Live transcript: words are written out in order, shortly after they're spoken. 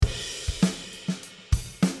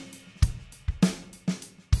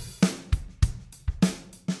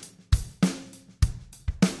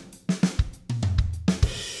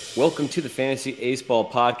Welcome to the Fantasy Ace Ball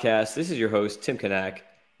podcast. This is your host, Tim Kanak.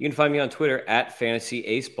 You can find me on Twitter at Fantasy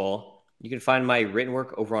Ace Ball. You can find my written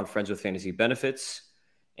work over on Friends with Fantasy Benefits.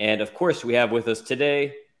 And of course, we have with us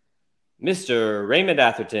today Mr. Raymond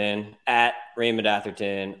Atherton at Raymond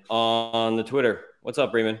Atherton on the Twitter. What's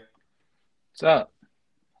up, Raymond? What's up?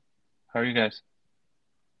 How are you guys?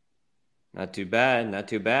 Not too bad, not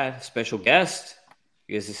too bad. Special guest,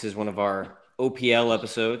 because this is one of our OPL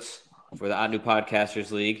episodes for the Ottoneu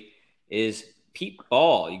Podcasters League, is Pete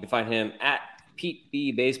Ball. You can find him at Pete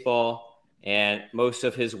B Baseball, and most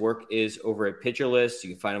of his work is over at Pitcher List. You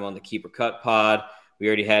can find him on the Keeper Cut Pod. We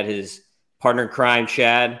already had his partner in crime,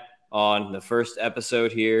 Chad, on the first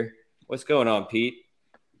episode here. What's going on, Pete?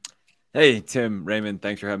 Hey, Tim, Raymond,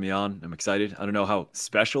 thanks for having me on. I'm excited. I don't know how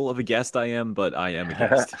special of a guest I am, but I am a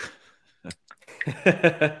guest.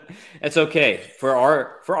 That's okay. For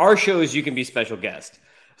our shows, you can be special guest.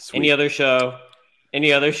 Sweet. Any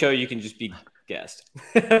other show, you can just be guest.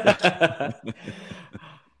 What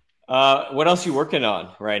else are you working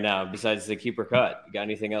on right now besides the Keeper Cut? You got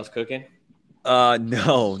anything else cooking?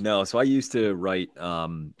 No. So I used to write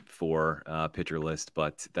for Pitcher List,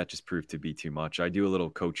 but that just proved to be too much. I do a little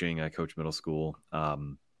coaching. I coach middle school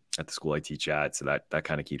at the school I teach at, so that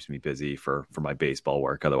kind of keeps me busy for my baseball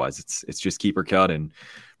work. Otherwise, it's just Keeper Cut and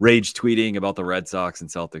rage tweeting about the Red Sox and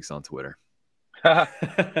Celtics on Twitter.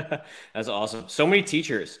 That's awesome. So many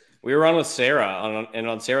teachers. We were on with Sarah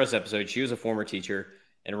on Sarah's episode. She was a former teacher,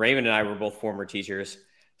 and Raymond and I were both former teachers.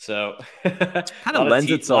 So kind of lends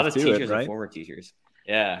itself to it, right? Former teachers.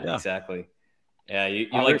 Yeah, exactly. Yeah, you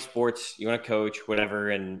like sports, you want to coach, whatever,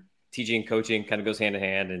 and teaching and coaching kind of goes hand in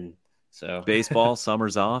hand. And so baseball,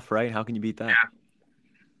 summer's off, right? How can you beat that?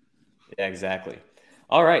 Yeah, exactly.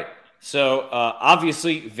 All right. So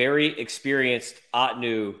obviously, very experienced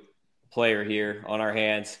Ottoneu player here on our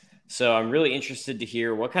hands. So I'm really interested to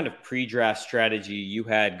hear what kind of pre-draft strategy you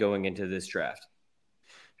had going into this draft.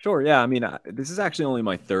 Sure. Yeah. I mean, this is actually only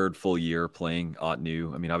my third full year playing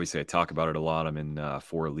Ottoneu. I mean, obviously I talk about it a lot. I'm in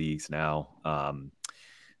 4 leagues now.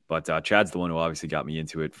 But Chad's the one who obviously got me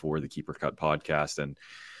into it for the Keeper Cut podcast. And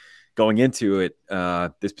going into it,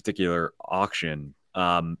 this particular auction,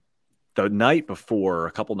 the night before,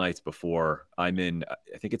 a couple nights before, I'm in,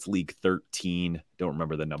 I think it's League 13. Don't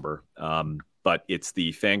remember the number. But it's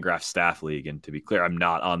the Fangraph Staff League. And to be clear, I'm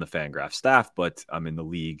not on the Fangraph staff, but I'm in the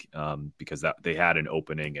league because they had an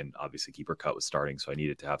opening and obviously Keeper Cut was starting. So I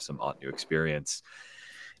needed to have some Ottoneu experience.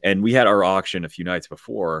 And we had our auction a few nights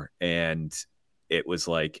before, and it was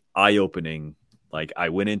like eye-opening. Like I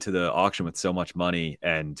went into the auction with so much money,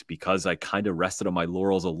 and because I kind of rested on my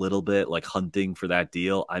laurels a little bit, like hunting for that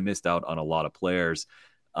deal, I missed out on a lot of players.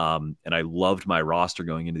 And I loved my roster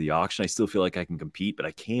going into the auction. I still feel like I can compete, but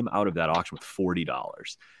I came out of that auction with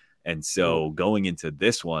 $40. And so going into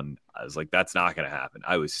this one, I was like, that's not going to happen.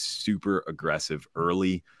 I was super aggressive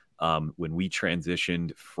early. When we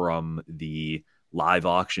transitioned from the live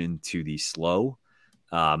auction to the slow,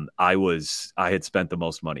 I had spent the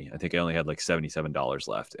most money. I think I only had like $77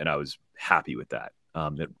 left, and I was happy with that.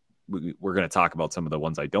 We're going to talk about some of the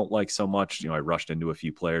ones I don't like so much. I rushed into a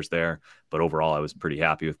few players there, but overall I was pretty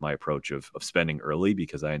happy with my approach of spending early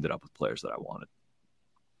because I ended up with players that I wanted.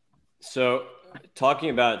 So talking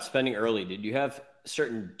about spending early, did you have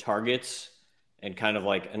certain targets and kind of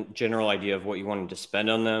like a general idea of what you wanted to spend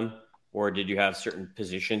on them? Or did you have certain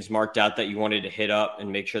positions marked out that you wanted to hit up and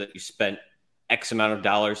make sure that you spent X amount of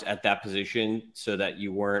dollars at that position so that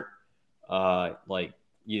you weren't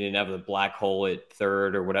you didn't have the black hole at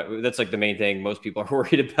third or whatever? That's like the main thing most people are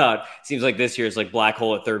worried about. It seems like this year is like black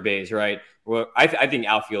hole at third base, right? Well, I think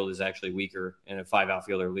outfield is actually weaker in a 5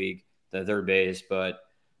 outfielder league than third base. But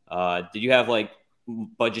did you have like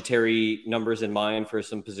budgetary numbers in mind for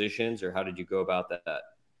some positions, or how did you go about that? It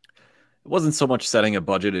wasn't so much setting a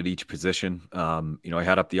budget at each position. I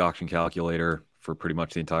had up the auction calculator for pretty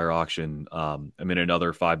much the entire auction. I'm in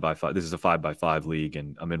another 5x5. This is a 5x5 league,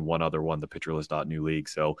 and I'm in one other one, the Pitcher List New league.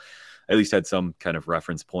 So I at least had some kind of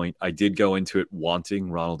reference point. I did go into it wanting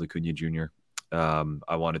Ronald Acuna Jr.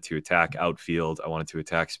 I wanted to attack outfield. I wanted to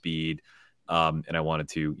attack speed. And I wanted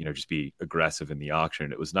to, just be aggressive in the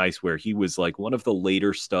auction. It was nice where he was like one of the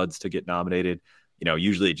later studs to get nominated.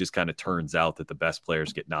 Usually it just kind of turns out that the best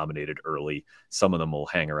players get nominated early. Some of them will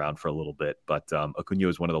hang around for a little bit, but Acuna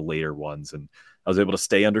was one of the later ones, and I was able to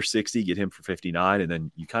stay under 60, get him for 59, and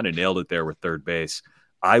then you kind of nailed it there with third base.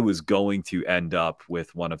 I was going to end up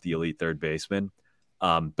with one of the elite third basemen,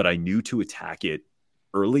 but I knew to attack it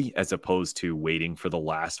early as opposed to waiting for the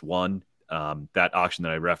last one. That auction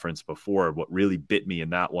that I referenced before, what really bit me in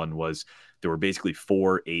that one was there were basically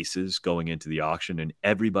 4 aces going into the auction, and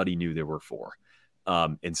everybody knew there were 4.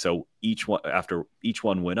 And so after each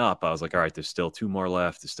one went up, I was like, all right, there's still 2 more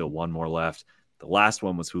left. There's still 1 more left. The last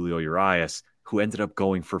one was Julio Urias, who ended up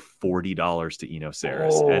going for $40 to Eno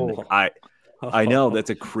Saris. And I know that's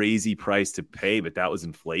a crazy price to pay, but that was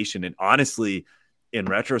inflation. And honestly, in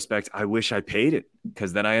retrospect, I wish I paid it,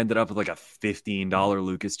 because then I ended up with like a $15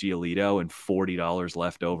 Lucas Giolito and $40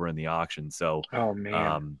 left over in the auction. So,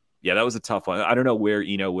 yeah, that was a tough one. I don't know where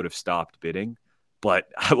Eno would have stopped bidding, but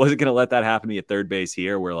I wasn't going to let that happen to me at third base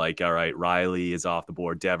here. We're like, all right, Riley is off the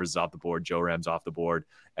board, Devers is off the board, Joe Ram's off the board,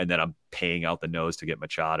 and then I'm paying out the nose to get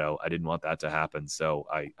Machado. I didn't want that to happen, so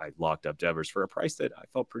I locked up Devers for a price that I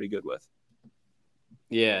felt pretty good with.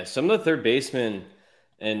 Yeah, some of the third basemen,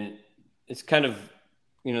 and it's kind of,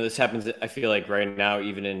 this happens, I feel like right now,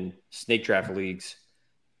 even in snake draft leagues.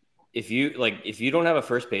 If you don't have a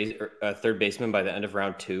first base or a third baseman by the end of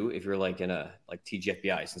round 2, if you're like in a like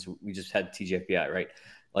TGFBI, since we just had TGFBI, right?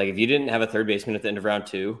 Like if you didn't have a third baseman at the end of round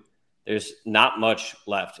 2, there's not much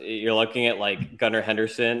left. You're looking at like Gunnar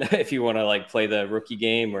Henderson if you want to like play the rookie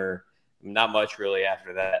game, or not much really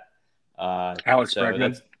after that. Alex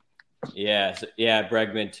Bregman. Yeah,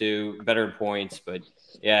 Bregman too, better points, but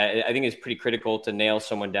yeah, I think it's pretty critical to nail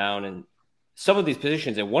someone down in some of these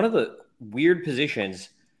positions. And one of the weird positions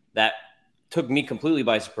that took me completely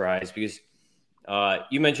by surprise, because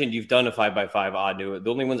you mentioned you've done a 5x5 Ottoneu. The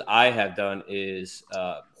only ones I have done is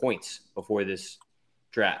points before this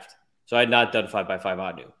draft. So I had not done 5x5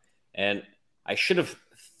 Ottoneu. And I should have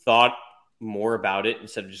thought more about it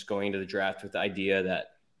instead of just going into the draft with the idea that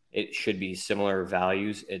it should be similar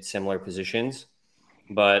values at similar positions.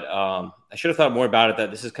 But I should have thought more about it,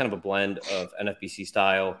 that this is kind of a blend of NFBC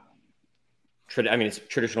style. It's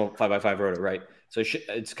traditional 5x5 roto, right? So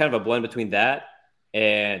it's kind of a blend between that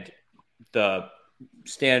and the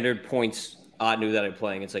standard points Ottoneu that I'm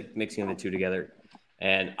playing. It's like mixing the two together.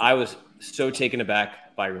 And I was so taken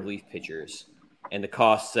aback by relief pitchers and the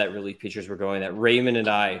costs that relief pitchers were going, that Raymond and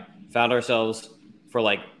I found ourselves for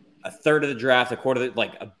like a third of the draft, a quarter of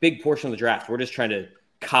like a big portion of the draft. We're just trying to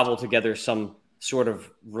cobble together some sort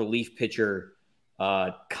of relief pitcher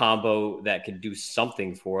combo that could do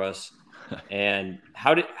something for us. And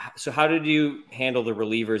how did you handle the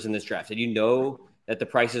relievers in this draft? Did you know that the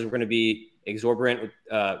prices were going to be exorbitant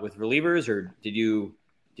with relievers, or did you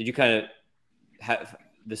kind of have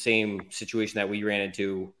the same situation that we ran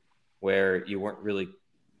into, where you weren't really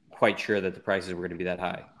quite sure that the prices were going to be that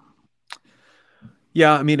high?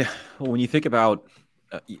 Yeah, I mean, when you think about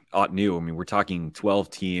Ottoneu, I mean, we're talking 12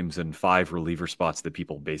 teams and 5 reliever spots that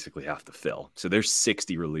people basically have to fill. So there's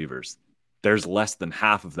 60 relievers. There's less than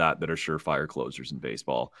half of that are surefire closers in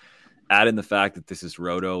baseball. Add in the fact that this is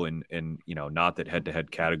roto, and not that head-to-head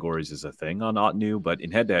categories is a thing on Ottoneu, but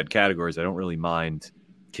in head-to-head categories, I don't really mind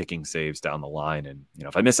kicking saves down the line. And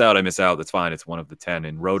if I miss out, I miss out. That's fine. It's one of the 10.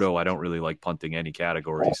 In roto, I don't really like punting any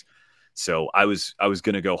categories. So I was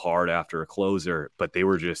going to go hard after a closer, but they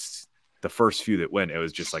were just the first few that went. It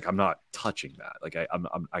was just like, I'm not touching that. Like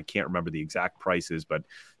I can't remember the exact prices, but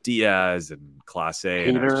Diaz and Clase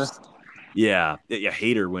and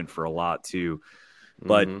Hader went for a lot too.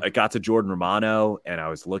 But I got to Jordan Romano and I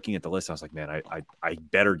was looking at the list. I was like, man, I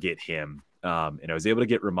better get him. And I was able to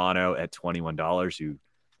get Romano at $21, who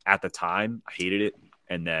at the time I hated it.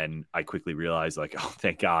 And then I quickly realized, like, oh,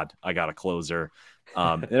 thank God I got a closer.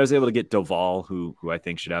 And I was able to get Doval, who I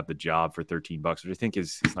think should have the job for $13, which I think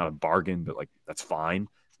is not a bargain, but like that's fine.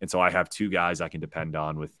 And so I have 2 guys I can depend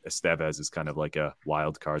on, with Estevez as kind of like a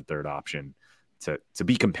wild card third option to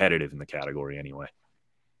be competitive in the category anyway.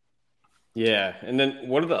 Yeah, and then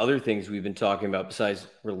one of the other things we've been talking about, besides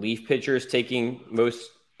relief pitchers taking most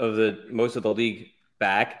of the league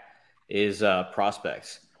back, is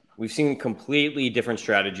prospects. We've seen completely different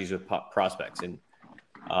strategies with prospects, and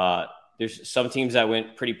there's some teams that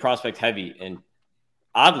went pretty prospect heavy, and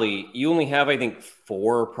oddly, you only have, I think,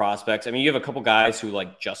 4 prospects. I mean, you have a couple guys who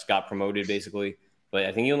like just got promoted basically, but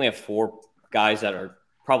I think you only have 4 guys that are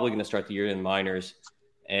probably going to start the year in minors,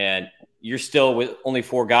 and you're still with only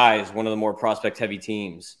 4 guys, one of the more prospect heavy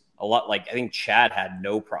teams. A lot, like I think Chad had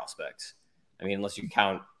no prospects. I mean, unless you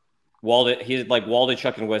count Walden, he had like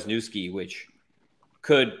Waldichuk and Wisniewski, which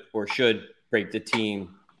could or should break the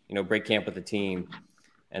team, break camp with the team.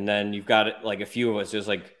 And then you've got like a few of us. There's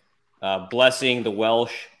like Blessing, the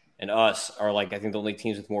Welsh, and us are like, I think, the only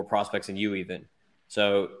teams with more prospects than you even.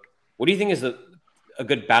 So what do you think is a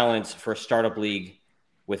good balance for a startup league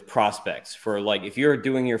with prospects? For like, if you're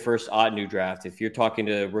doing your first Ottoneu draft, if you're talking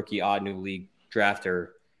to a rookie Ottoneu league drafter,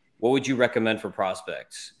 what would you recommend for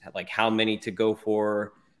prospects? Like how many to go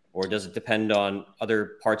for, or does it depend on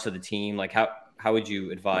other parts of the team? Like how would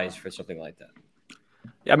you advise for something like that?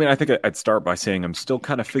 Yeah, I mean, I think I'd start by saying I'm still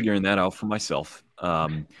kind of figuring that out for myself.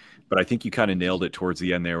 But I think you kind of nailed it towards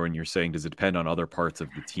the end there when you're saying, does it depend on other parts of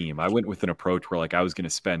the team? I went with an approach where like I was going to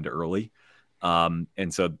spend early. And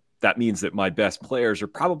so that means that my best players are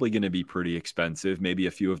probably going to be pretty expensive. Maybe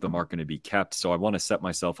a few of them aren't going to be kept. So I want to set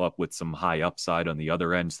myself up with some high upside on the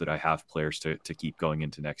other ends that I have players to keep going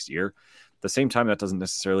into next year. At the same time, that doesn't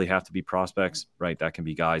necessarily have to be prospects, right? That can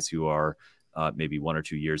be guys who are maybe 1 or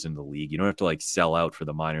 2 years in the league. You don't have to like sell out for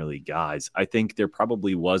the minor league guys. I think there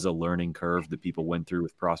probably was a learning curve that people went through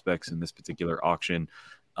with prospects in this particular auction.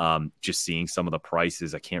 Just seeing some of the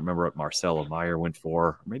prices. I can't remember what Marcelo Meyer went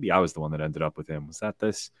for. Maybe I was the one that ended up with him. Was that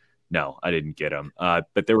this? No, I didn't get him.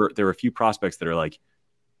 But there were a few prospects that are like,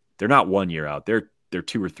 they're not 1 year out. They're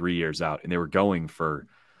 2 or 3 years out, and they were going for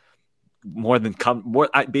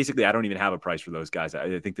basically, I don't even have a price for those guys.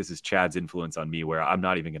 I think this is Chad's influence on me where I'm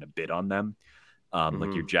not even going to bid on them.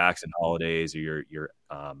 Like your Jackson Holidays or your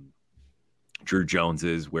Drew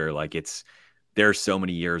Joneses, where like there's so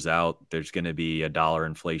many years out. There's going to be $1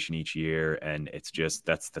 inflation each year, and it's just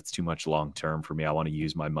that's too much long term for me. I want to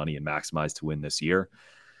use my money and maximize to win this year.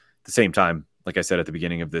 At the same time, like I said at the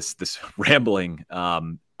beginning of this rambling,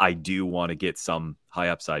 I do want to get some high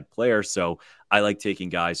upside players. So I like taking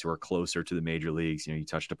guys who are closer to the major leagues. You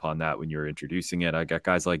touched upon that when you're introducing it. I got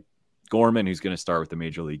guys like Gorman, who's going to start with the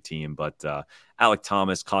major league team, but Alec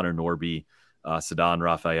Thomas, Connor Norby, Ceddanne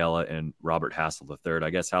Rafaela, and Robert Hassel III.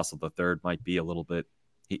 I guess Hassel III might be a little bit,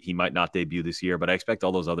 he might not debut this year, but I expect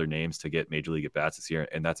all those other names to get major league at-bats this year,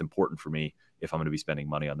 and that's important for me if I'm going to be spending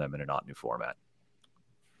money on them in a not new format.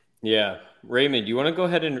 Yeah. Raymond, you want to go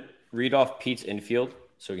ahead and read off Pete's infield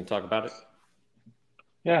so we can talk about it?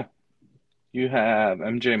 Yeah. You have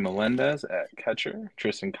MJ Melendez at catcher,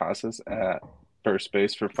 Tristan Casas at first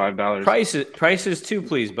base for $5. Prices too,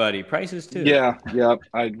 please, buddy. Prices too. Yeah.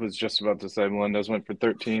 I was just about to say Melendez went for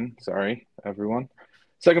 13. Sorry, everyone.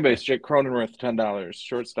 Second base, Jake Cronenworth, $10.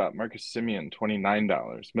 Shortstop, Marcus Semien,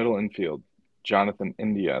 $29. Middle infield, Jonathan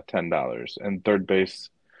India, $10. And third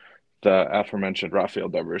base, the aforementioned Rafael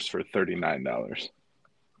Devers for $39.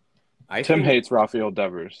 Tim hates Rafael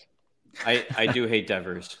Devers. I do hate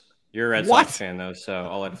Devers. You're a Red Sox fan, though, so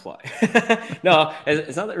I'll let it fly. No,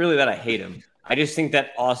 it's not really that I hate him. I just think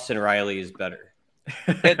that Austin Riley is better.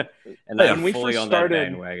 And I'm fully on that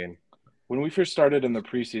bandwagon. When we first started in the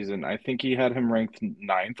preseason, I think he had him ranked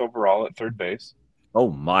 9th overall at third base. Oh,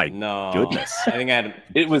 my goodness. I think I had him,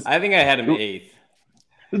 I had him 8th.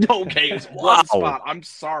 Okay, it's one spot. I'm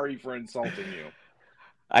sorry for insulting you.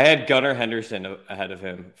 I had Gunnar Henderson ahead of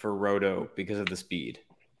him for Roto because of the speed,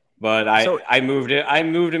 but I moved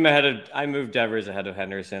Devers ahead of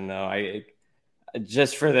Henderson though.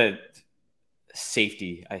 Just for the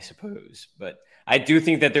safety, I suppose. But I do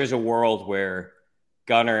think that there's a world where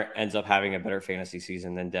Gunnar ends up having a better fantasy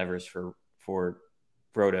season than Devers for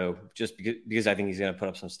Roto, just because I think he's going to put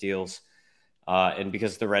up some steals. And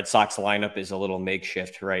because the Red Sox lineup is a little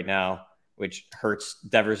makeshift right now, which hurts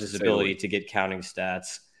Devers' ability to get counting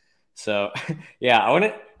stats. So, yeah, I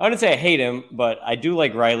wouldn't say I hate him, but I do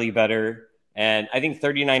like Riley better. And I think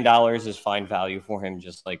 $39 is fine value for him,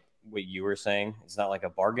 just like what you were saying. It's not like a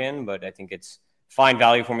bargain, but I think it's fine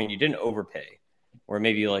value for me. You didn't overpay, or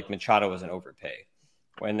maybe like Machado was an overpay.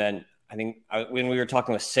 And then I think when we were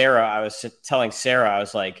talking with Sarah, I was telling Sarah, I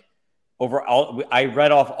was like, overall, I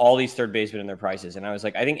read off all these third basemen and their prices, and I was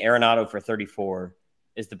like, I think Arenado for 34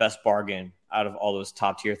 is the best bargain out of all those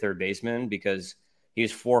top tier third basemen because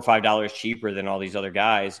he's $4 or $5 cheaper than all these other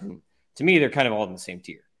guys. And to me, they're kind of all in the same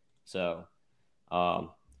tier. So,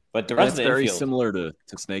 but the rest of the very infield, similar to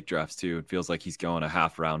snake drafts too. It feels like he's going a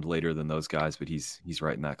half round later than those guys, but he's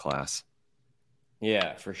right in that class.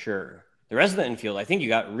 Yeah, for sure. The rest of the infield, I think you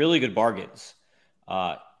got really good bargains.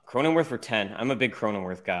 Cronenworth for 10. I'm a big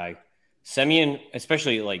Cronenworth guy. Semien,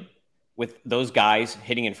 especially like with those guys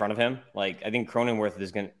hitting in front of him, like I think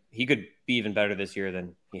Cronenworth he could be even better this year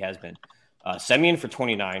than he has been. Semien for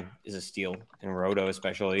 29 is a steal in Roto,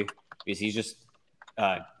 especially because he's just,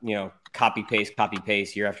 copy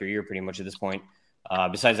paste year after year, pretty much at this point.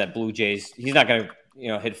 Besides that, Blue Jays, he's not going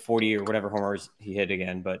to, hit 40 or whatever homers he hit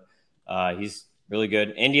again, but he's really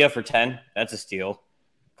good. India for 10, that's a steal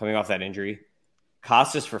coming off that injury.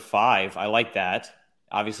 Costas for 5, I like that.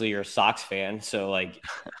 Obviously, you're a Sox fan, so like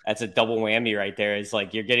that's a double whammy right there. It's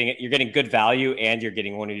like you're getting good value and you're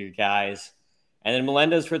getting one of your guys. And then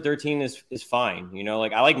Melendez for 13 is fine.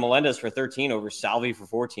 Like I like Melendez for 13 over Salvi for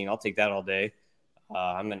 14. I'll take that all day.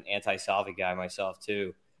 I'm an anti-Salvi guy myself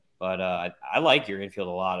too, but I like your infield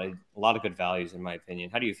a lot. A lot of good values in my opinion.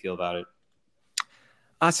 How do you feel about it?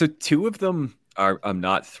 So two of them I'm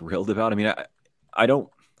not thrilled about. I mean, I don't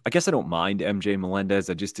I guess I don't mind MJ Melendez.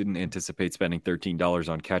 I just didn't anticipate spending $13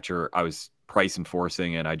 on catcher. I was price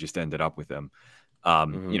enforcing, and I just ended up with him.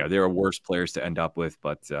 There are worse players to end up with,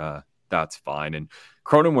 but that's fine. And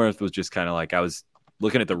Cronenworth was just kind of like, I was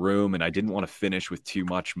looking at the room, and I didn't want to finish with too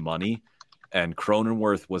much money. And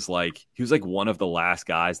Cronenworth was like, he was like one of the last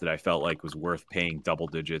guys that I felt like was worth paying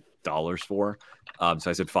double-digit dollars for. So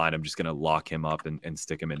I said, fine, I'm just going to lock him up and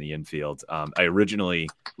stick him in the infield. I originally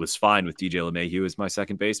was fine with DJ LeMahieu as my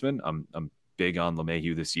second baseman. I'm big on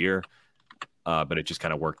LeMahieu this year, but it just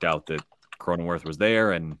kind of worked out that Cronenworth was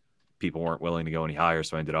there and people weren't willing to go any higher,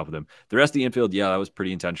 so I ended up with him. The rest of the infield, yeah, that was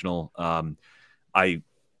pretty intentional.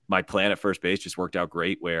 My plan at first base just worked out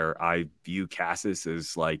great, where I view Cassis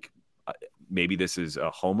as like, maybe this is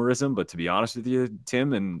a homerism, but to be honest with you,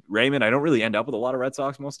 Tim and Raymond, I don't really end up with a lot of Red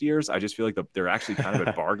Sox most years. I just feel like they're actually kind of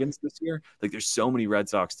at bargains this year. Like, there's so many Red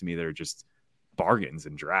Sox to me that are just bargains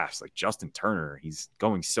in drafts. Like Justin Turner, he's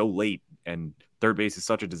going so late, and third base is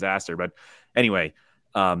such a disaster. But anyway,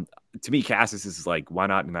 to me, Cassis is like, why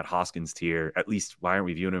not in that Hoskins tier? At least, why aren't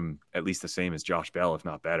we viewing him at least the same as Josh Bell, if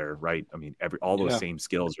not better, right? I mean, all those same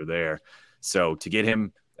skills are there. So to get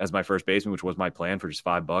him as my first baseman, which was my plan for just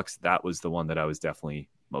 $5, that was the one that I was definitely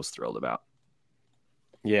most thrilled about.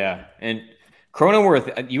 Yeah. And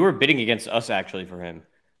Cronenworth, you were bidding against us actually for him.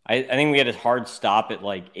 I think we had a hard stop at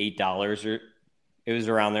like $8, or it was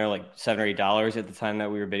around there, like $7 or $8 at the time that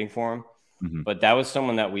we were bidding for him. Mm-hmm. But that was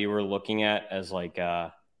someone that we were looking at as like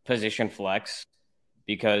a position flex,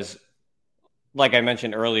 because like I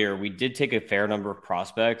mentioned earlier, we did take a fair number of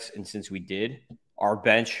prospects. And since we did, our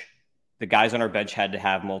bench, the guys on our bench had to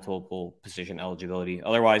have multiple position eligibility.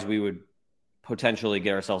 Otherwise, we would potentially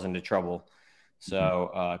get ourselves into trouble.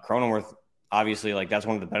 So Cronenworth, obviously, like, that's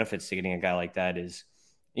one of the benefits to getting a guy like that is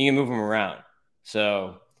you can move him around.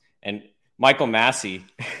 So, and Michael Massey,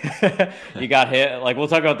 you got hit. Like, we'll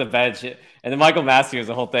talk about the bench. And then Michael Massey was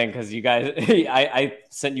the whole thing, because you guys, I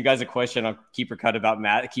sent you guys a question on Keeper Cut about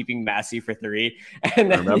keeping Massey for 3.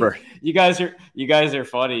 And then remember, you guys are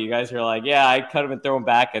funny. You guys are like, yeah, I cut him and throw him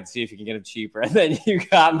back and see if you can get him cheaper. And then you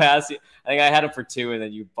got Massey. I think I had him for 2, and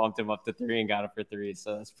then you bumped him up to 3 and got him for 3.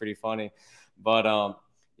 So that's pretty funny. But yeah,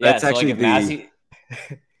 that's so actually like Massey,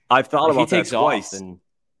 I've thought about that twice. And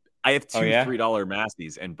I have two $3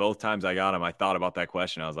 Masseys, and both times I got him, I thought about that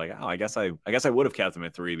question. I was like, oh, I guess I would have kept him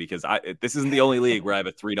at 3, because this isn't the only league where I have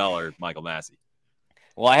a $3 Michael Massey.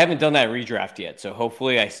 Well, I haven't done that redraft yet, so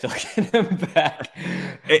hopefully I still get him back.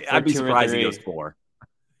 I'd be surprised he goes 4.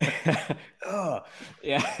 Oh,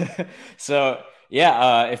 yeah. So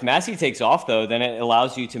yeah, if Massey takes off though, then it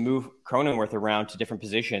allows you to move Cronenworth around to different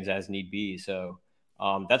positions as need be. So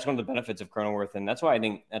that's one of the benefits of Cronenworth, and that's why I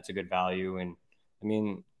think that's a good value. And I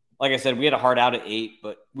mean, like I said, we had a hard out at 8,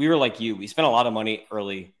 but we were like you. We spent a lot of money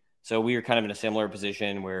early. So we were kind of in a similar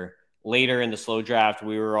position where later in the slow draft,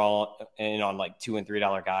 we were all in on like $2 and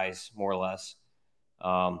 $3 guys, more or less.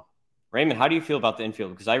 Raymond, how do you feel about the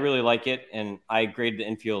infield? Because I really like it, and I grade the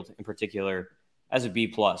infield in particular as a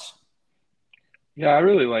B+. Yeah, I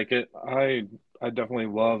really like it. I definitely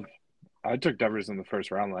love – I took Devers in the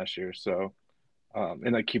first round last year, so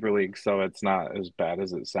in a keeper league, so it's not as bad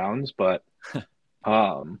as it sounds. But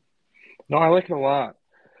no, I like it a lot.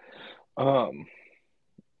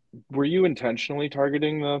 Were you intentionally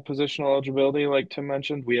targeting the positional eligibility like Tim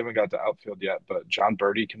mentioned? We haven't got to outfield yet, but John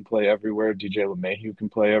Birdie can play everywhere. DJ LeMahieu can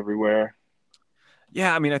play everywhere.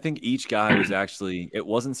 Yeah, I mean, I think each guy was actually – it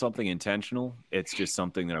wasn't something intentional. It's just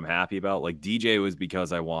something that I'm happy about. Like, DJ was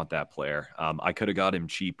because I want that player. I could have got him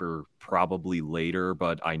cheaper probably later,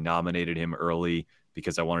 but I nominated him early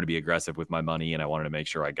because I wanted to be aggressive with my money, and I wanted to make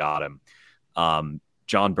sure I got him.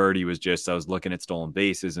 John Birdie was just – I was looking at stolen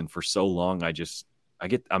bases, and for so long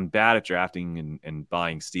I'm bad at drafting and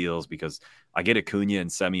buying steals because I get Acuna and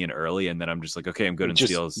Semien early, and then I'm just like, okay, I'm good in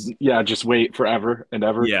steals. Yeah, just wait forever and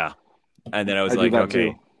ever. Yeah. And then I was like,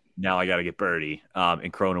 okay, now I got to get Birdie.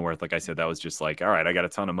 And Cronenworth, like I said, that was just like, all right, I got a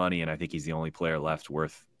ton of money, and I think he's the only player left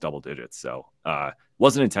worth double digits. So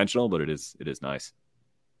wasn't intentional, but it is nice.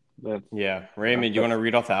 Yeah. Raymond, you want to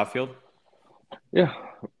read off the outfield? Yeah.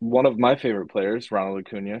 One of my favorite players, Ronald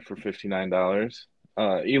Acuna, for $59.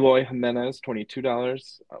 Eloy Jimenez,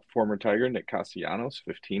 $22. Former Tiger Nick Castellanos,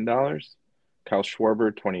 $15. Kyle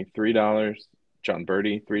Schwarber, $23. John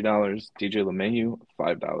Birdie, $3. DJ LeMahieu,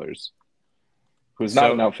 $5. Who's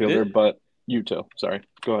not an outfielder, but you too. Sorry.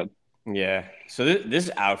 Go ahead. Yeah. So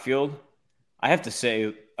this outfield, I have to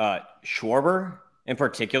say, Schwarber in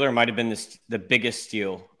particular might have been the biggest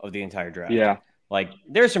steal of the entire draft. Yeah. Like,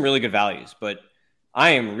 there's some really good values, but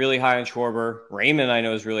I am really high on Schwarber. Raymond, I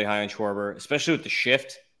know, is really high on Schwarber, especially with the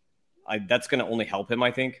shift. That's going to only help him,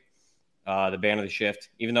 I think. the ban of the shift,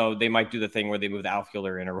 even though they might do the thing where they move the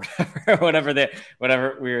outfielder in or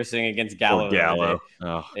whatever we were seeing against Gallo. Or Gallo.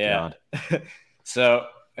 Oh, yeah. God. So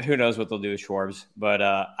who knows what they'll do with Schwartz. But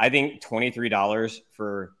I think $23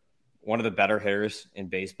 for one of the better hitters in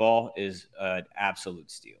baseball is an absolute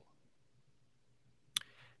steal.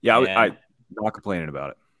 Yeah, I'm not complaining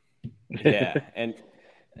about it. Yeah, and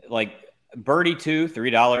like Birdie too,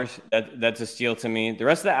 $3. That's a steal to me. The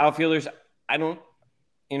rest of the outfielders, I don't.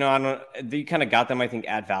 They kind of got them, I think,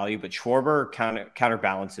 at value, but Schwarber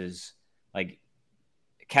counterbalances. Like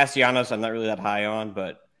Castellanos, I'm not really that high on,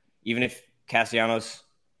 but even if Castellanos,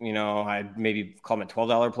 I'd maybe call him a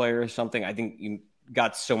 $12 player or something. I think you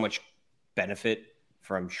got so much benefit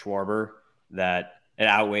from Schwarber that it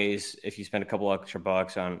outweighs if you spend a couple extra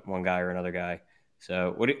bucks on one guy or another guy.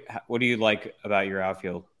 So what do you like about your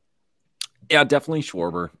outfield? Yeah, definitely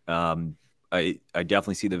Schwarber. I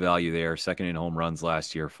definitely see the value there. Second in home runs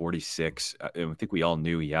last year, 46. I think we all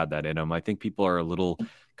knew he had that in him. I think people are a little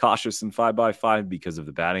cautious in 5x5 because of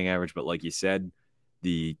the batting average, but like you said,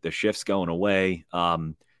 the shift's going away.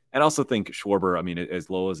 And I also think Schwarber, I mean, as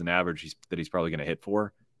low as an average that he's probably going to hit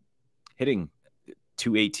for, hitting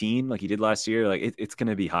 218 like he did last year, like it's going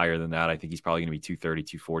to be higher than that. I think he's probably going to be 230,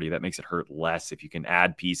 240. That makes it hurt less if you can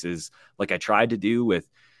add pieces like I tried to do with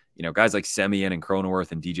guys like Semien and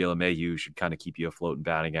Cronenworth and DJ LeMahieu should kind of keep you afloat in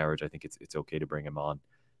batting average. I think it's okay to bring him on.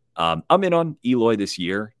 I'm in on Eloy this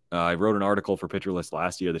year. I wrote an article for Pitcher List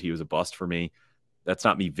last year that he was a bust for me. That's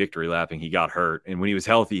not me victory lapping. He got hurt. And when he was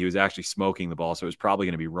healthy, he was actually smoking the ball. So it was probably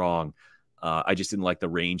going to be wrong. I just didn't like the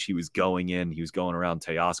range he was going in. He was going around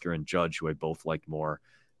Teoscar and Judge, who I both liked more.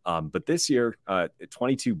 But this year, at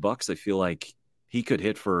 $22, I feel like he could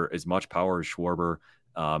hit for as much power as Schwarber.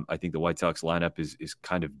 I think the White Sox lineup is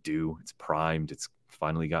kind of due. It's primed. It's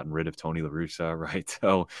finally gotten rid of Tony La Russa, right?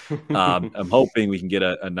 So I'm hoping we can get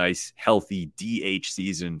a nice, healthy DH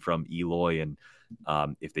season from Eloy. And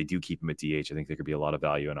if they do keep him at DH, I think there could be a lot of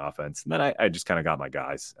value in offense. And then I just kind of got my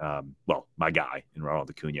guys. My guy in Ronald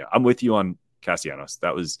Acuna. I'm with you on Castellanos.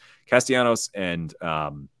 That was Castellanos and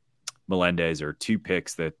Melendez are two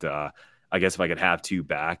picks that I guess if I could have two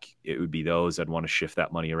back, it would be those. I'd want to shift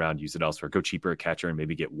that money around, use it elsewhere, go cheaper at catcher, and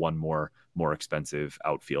maybe get one more expensive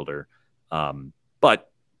outfielder. But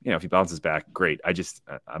if he bounces back, great.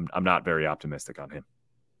 I'm not very optimistic on him.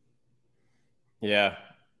 Yeah.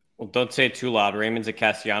 Well, don't say it too loud. Raymond's a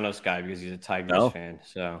Castellanos guy because he's a Tigers fan.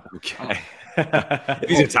 So okay. If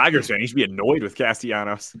he's a Tigers fan, he should be annoyed with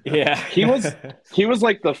Castellanos. Yeah. He was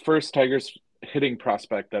like the first Tigers hitting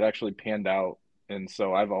prospect that actually panned out. And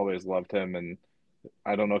so I've always loved him. And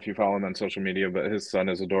I don't know if you follow him on social media, but his son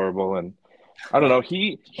is adorable. And I don't know.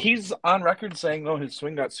 He's on record saying, his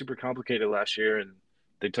swing got super complicated last year and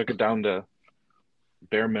they took it down to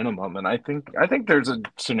bare minimum. And I think there's a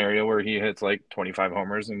scenario where he hits like 25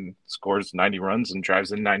 homers and scores 90 runs and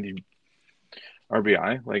drives in 90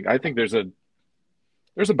 RBI. Like, I think there's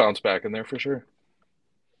a bounce back in there for sure.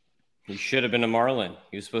 He should have been a Marlin.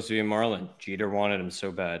 He was supposed to be a Marlin. Jeter wanted him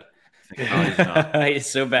so bad. He's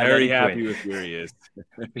so bad. Very happy with where he is.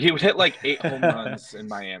 He would hit like 8 home runs in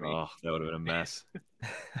Miami. Oh, that would have been a mess.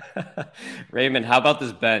 Raymond, how about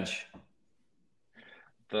this bench?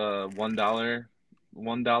 The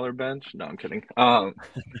 $1 bench? No, I'm kidding.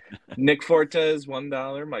 Nick Fortes,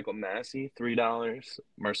 $1. Michael Massey, $3.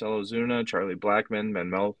 Marcelo Zuna, Charlie Blackmon,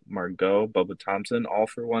 Manuel Margot, Bubba Thompson, all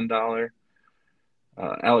for $1.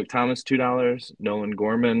 Alec Thomas, $2. Nolan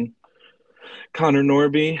Gorman, Connor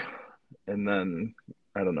Norby, and then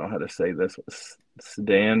I don't know how to say this.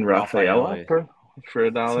 Sedan Rafaela for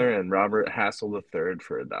 $1, and Robert Hassel III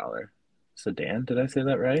for $1. Sedan? Did I say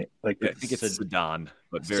that right? I think it's Sedan,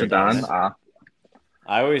 but very Sedan. nice.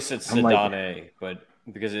 I always said Sedane, but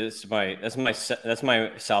because that's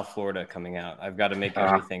my South Florida coming out. I've got to make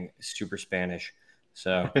everything super Spanish.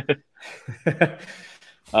 So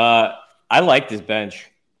I like this bench.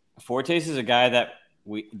 Fortes is a guy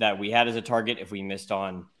that we had as a target if we missed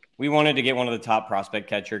on. We wanted to get one of the top prospect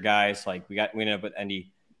catcher guys. Like we ended up with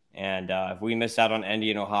Endy. And if we missed out on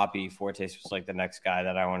Endy and Ohapi, Fortes was like the next guy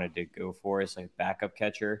that I wanted to go for as like backup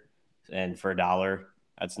catcher. And for $1,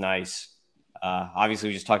 that's nice. Obviously,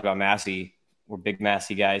 we just talked about Massey. We're big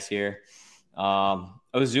Massey guys here.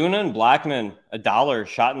 Ozuna and Blackmon, $1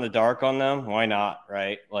 shot in the dark on them. Why not,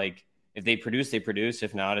 right? Like if they produce, they produce.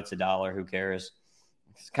 If not, it's $1. Who cares?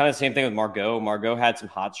 It's kind of the same thing with Margot. Margot had some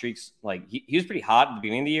hot streaks. Like he was pretty hot at the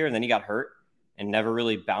beginning of the year, and then he got hurt and never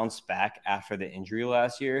really bounced back after the injury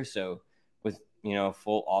last year. So with a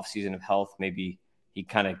full offseason of health, maybe he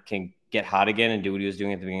kind of can get hot again and do what he was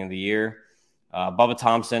doing at the beginning of the year. Bubba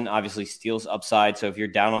Thompson, obviously steals upside. So if you're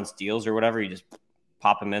down on steals or whatever, you just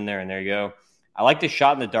pop him in there, and there you go. I like the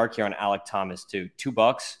shot in the dark here on Alec Thomas too.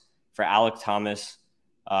 $2 for Alec Thomas.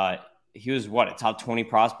 He was a top 20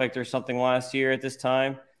 prospect or something last year at this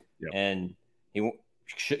time, and he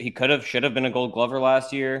should have been a Gold Glover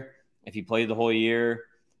last year if he played the whole year.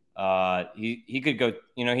 He could go.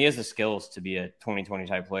 He has the skills to be a 2020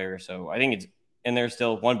 type player. So I think it's in there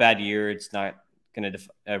still. One bad year, it's not going to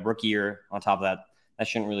a rookie year on top of that. That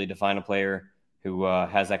shouldn't really define a player who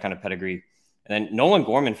has that kind of pedigree. And then Nolan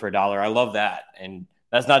Gorman for $1. I love that, and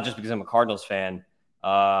that's not just because I'm a Cardinals fan,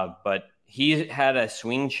 but he had a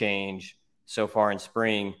swing change so far in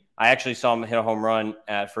spring. I actually saw him hit a home run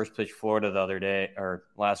at First Pitch Florida the other day, or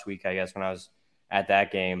last week, I guess, when I was at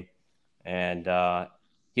that game. And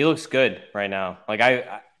he looks good right now. Like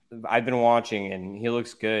I've been watching, and he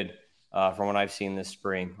looks good from what I've seen this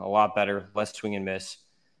spring. A lot better, less swing and miss.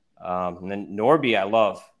 And then Norby, I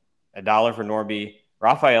love. $1 for Norby.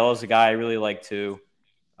 Raphael is a guy I really like too.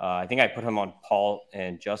 I think I put him on Paul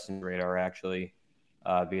and Justin's radar actually,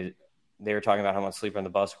 because they were talking about him on Sleeper on the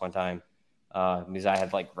Bus one time. Because I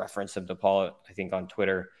had referenced him to Paul, I think, on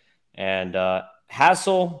Twitter. And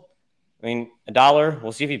Hassel, I mean, $1.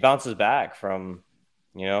 We'll see if he bounces back from,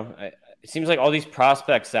 it seems like all these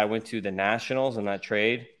prospects that went to the Nationals in that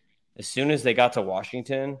trade, as soon as they got to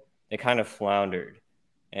Washington, they kind of floundered.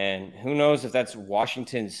 And who knows if that's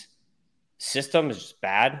Washington's system is just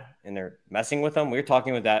bad and they're messing with them. We were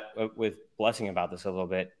talking with Blessing about this a little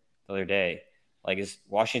bit the other day. Is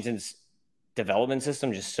Washington's development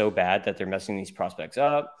system just so bad that they're messing these prospects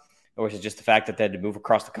up? Or is it just the fact that they had to move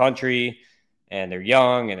across the country and they're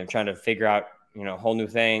young and they're trying to figure out, a whole new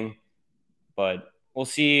thing? But we'll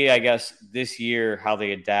see, I guess, this year how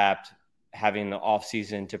they adapt, having the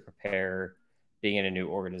offseason to prepare, being in a new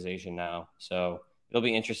organization now. So it'll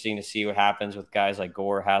be interesting to see what happens with guys like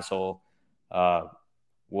Gore, Hassel,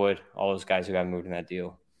 Wood, all those guys who got moved in that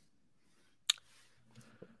deal.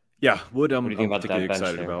 Yeah, Wood, I'm particularly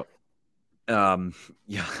excited about.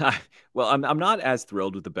 Well, I'm not as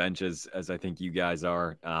thrilled with the bench as I think you guys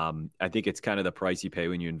are. I think it's kind of the price you pay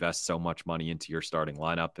when you invest so much money into your starting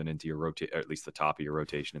lineup and into your rotation, or at least the top of your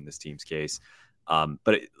rotation in this team's case.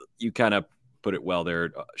 But you kind of put it well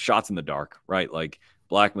there. Shots in the dark, right? Like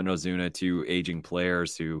Blackman, Ozuna, two aging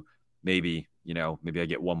players who maybe I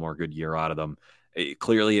get one more good year out of them.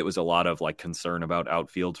 Clearly, it was a lot of concern about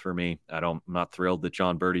outfield for me. I'm not thrilled that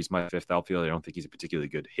John Birdie's my fifth outfielder. I don't think he's a particularly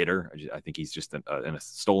good hitter. I think he's just a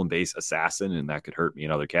stolen base assassin, and that could hurt me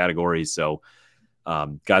in other categories. So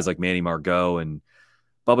guys like Manny Margot and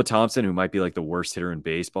Bubba Thompson, who might be the worst hitter in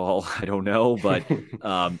baseball, I don't know, but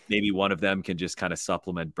maybe one of them can just kind of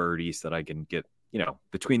supplement Birdie so that I can get,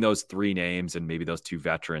 between those three names and maybe those two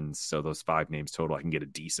veterans, so those 5 names total, I can get a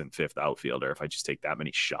decent fifth outfielder if I just take that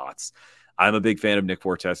many shots. I'm a big fan of Nick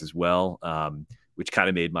Fortes as well, which kind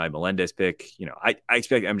of made my Melendez pick. I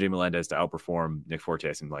expect MJ Melendez to outperform Nick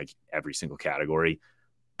Fortes in every single category,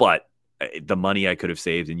 but the money I could have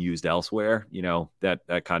saved and used elsewhere,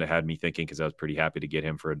 that kind of had me thinking, because I was pretty happy to get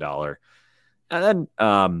him for $1. And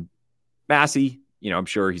then Massey, I'm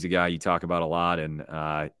sure he's a guy you talk about a lot, and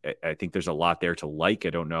I think there's a lot there to like.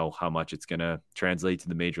 I don't know how much it's going to translate to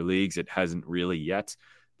the major leagues. It hasn't really yet,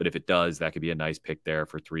 but if it does, that could be a nice pick there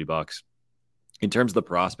for $3. In terms of the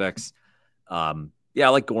prospects, I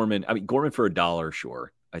like Gorman. I mean, Gorman for $1,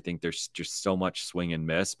 sure. I think there's just so much swing and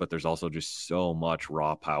miss, but there's also just so much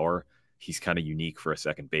raw power. He's kind of unique for a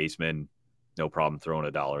second baseman. No problem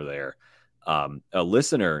throwing $1 there. A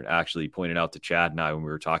listener actually pointed out to Chad and I when we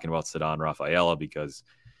were talking about Ceddanne Rafaela, because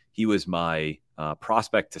he was my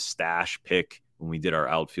prospect to stash pick when we did our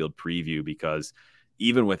outfield preview, because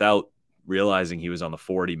even without realizing he was on the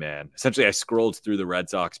 40-man, essentially I scrolled through the Red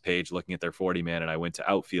Sox page looking at their 40-man, and I went to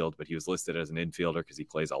outfield, but he was listed as an infielder because he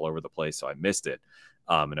plays all over the place, so I missed it.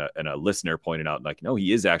 And a listener pointed out, no,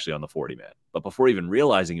 he is actually on the 40-man. But before even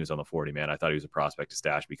realizing he was on the 40-man, I thought he was a prospect to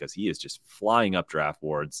stash, because he is just flying up draft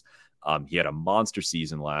boards. He had a monster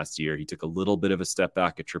season last year. He took a little bit of a step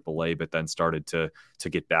back at AAA, but then started to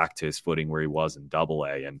get back to his footing where he was in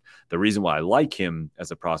AA. And the reason why I like him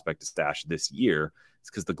as a prospect to stash this year is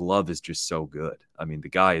because the glove is just so good. I mean, the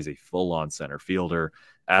guy is a full-on center fielder.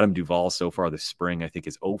 Adam Duvall so far this spring, I think,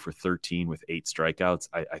 is 0 for 13 with 8 strikeouts.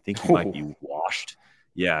 I think he might be washed.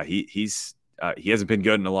 Yeah, he hasn't been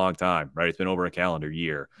good in a long time, right? It's been over a calendar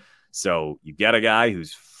year. So you get a guy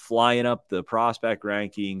who's flying up the prospect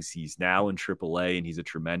rankings. He's now in AAA, and he's a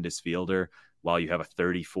tremendous fielder, while you have a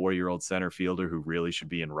 34-year-old center fielder who really should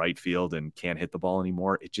be in right field and can't hit the ball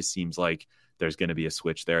anymore. It just seems like there's going to be a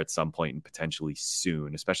switch there at some point, and potentially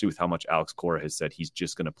soon, especially with how much Alex Cora has said he's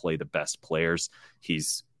just going to play the best players.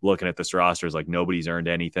 He's looking at this roster is like nobody's earned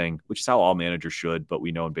anything, which is how all managers should. But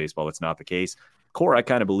we know in baseball that's not the case. Core, I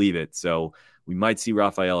kind of believe it. So we might see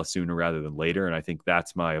Rafaela sooner rather than later. And I think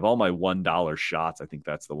that's of all my $1 shots, I think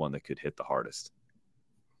that's the one that could hit the hardest.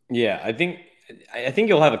 Yeah, I think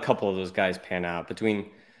you'll have a couple of those guys pan out between,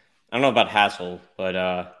 I don't know about Hassel,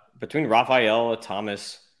 but between Rafaela,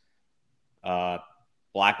 Thomas,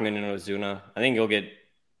 Blackman, and Ozuna, I think you'll get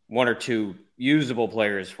one or two usable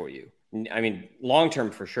players for you. I mean,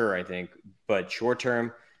 long-term for sure, I think, but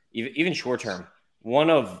short-term, even short-term, one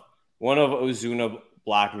of Ozuna,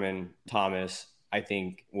 Blackman, Thomas, I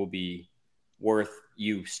think will be worth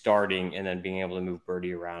you starting and then being able to move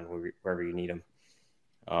Birdie around wherever you need him.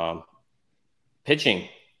 Pitching,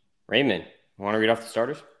 Raymond, want to read off the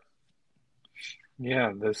starters?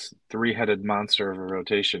 Yeah, this three-headed monster of a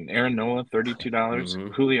rotation. Aaron Nola,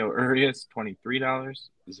 $32. Julio Urias, $23.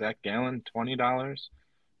 Zach Gallen, $20.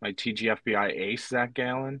 My TGFBI ace, Zach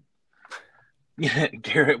Gallen.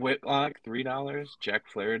 Garrett Whitlock, $3. Jack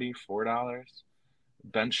Flaherty, $4.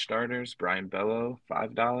 Bench starters, Brian Bello,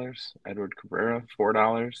 $5. Edward Cabrera,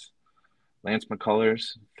 $4. Lance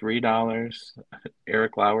McCullers, $3.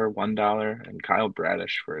 Eric Lauer, $1. And Kyle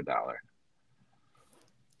Bradish for $1.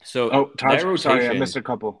 So, sorry, I missed a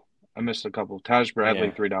couple. Taj Bradley,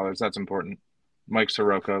 $3. That's important. Mike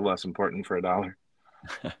Soroka, less important, for $1.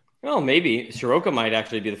 Well, maybe Soroka might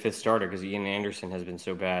actually be the fifth starter because Ian Anderson has been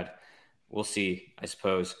so bad. We'll see, I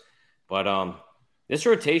suppose. But this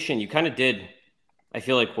rotation, you kind of did, I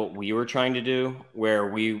feel like, what we were trying to do, where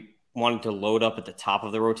we wanted to load up at the top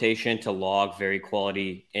of the rotation to log very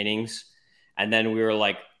quality innings. And then we were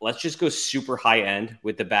like, let's just go super high end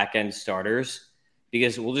with the back end starters,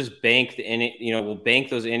 because we'll just bank we'll bank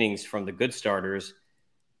those innings from the good starters.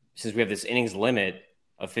 Since we have this innings limit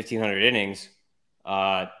of 1,500 innings,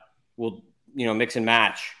 we'll, mix and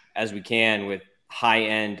match as we can with high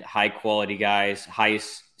end, high quality guys,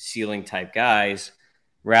 highest ceiling type guys,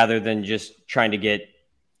 rather than just trying to get,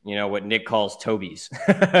 what Nick calls Tobies,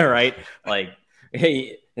 right? Like,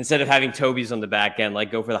 hey, instead of having Tobies on the back end, like,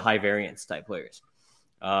 go for the high variance type players.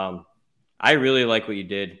 I really like what you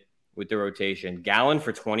did with the rotation. Gallen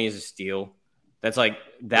for 20 is a steal. That's like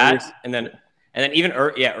that. Urias. And then even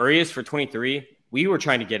Urias for 23, we were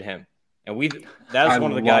trying to get him. And that was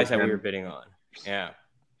one of the guys that we were bidding on. Yeah.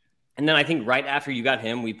 And then I think right after you got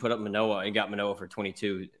him, we put up Manoah and got Manoah for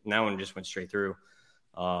 22. And that one just went straight through.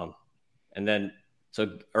 And then,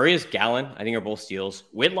 so Urias, Gallen, I think are both steals.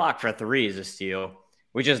 Whitlock for 3 is a steal,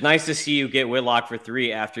 which is nice to see you get Whitlock for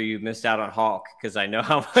 3 after you missed out on Hawk, because I know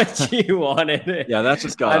how much you wanted it. Yeah, that's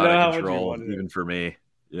just got out of control, even for me.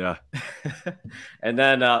 Yeah. And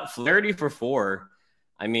then Flaherty for 4.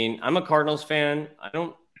 I mean, I'm a Cardinals fan.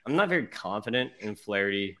 I'm not very confident in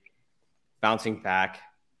Flaherty bouncing back.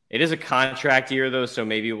 It is a contract year, though, so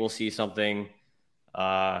maybe we'll see something.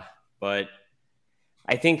 But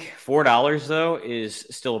I think $4, though, is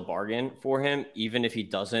still a bargain for him, even if he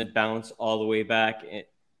doesn't bounce all the way back.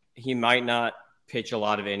 He might not pitch a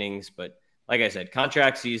lot of innings, but like I said,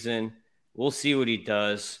 contract season, we'll see what he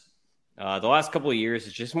does. The last couple of years,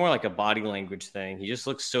 it's just more like a body language thing. He just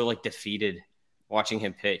looks so defeated watching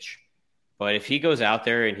him pitch. But if he goes out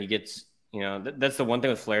there and he gets, that's the one thing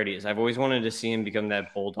with Flaherty is I've always wanted to see him become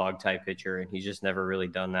that bulldog type pitcher, and he's just never really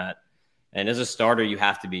done that. And as a starter, you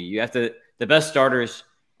have to be. The best starters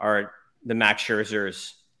are the Max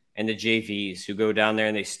Scherzers and the JVs who go down there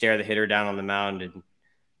and they stare the hitter down on the mound, and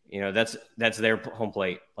that's their home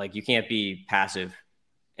plate. Like, you can't be passive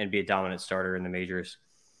and be a dominant starter in the majors.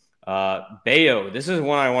 Bayo, this is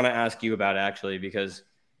one I want to ask you about, actually, because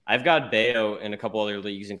I've got Bayo in a couple other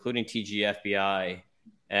leagues, including TGFBI.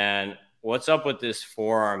 And what's up with this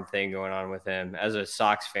forearm thing going on with him? As a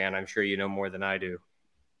Sox fan, I'm sure you know more than I do.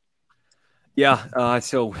 Yeah,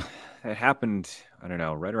 so it happened, I don't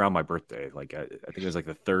know, right around my birthday. I think it was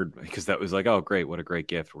the third, because that was oh great, what a great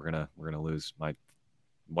gift. We're gonna lose one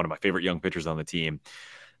of my favorite young pitchers on the team.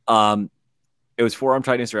 It was forearm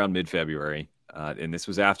tightness around mid-February. And this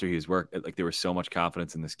was after he was there was so much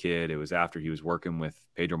confidence in this kid. It was after he was working with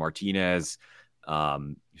Pedro Martinez. He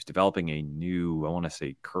was developing a new, I want to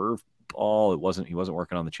say, curve ball. He wasn't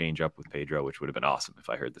working on the changeup with Pedro, which would have been awesome if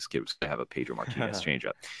I heard this kid was going to have a Pedro Martinez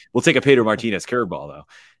changeup. We'll take a Pedro Martinez curveball,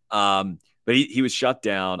 though. But he was shut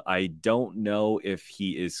down. I don't know if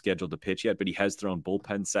he is scheduled to pitch yet, but he has thrown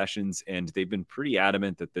bullpen sessions, and they've been pretty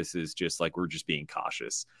adamant that this is just we're just being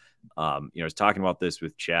cautious. I was talking about this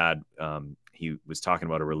with Chad. He was talking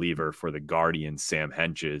about a reliever for the Guardians, Sam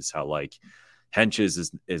Henches, how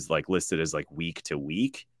Henches is listed as week to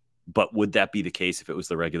week. But would that be the case if it was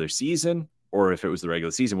the regular season? or if it was the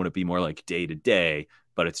regular season, would it be more like day to day?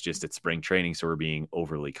 But it's just at spring training, so we're being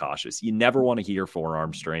overly cautious. You never want to hear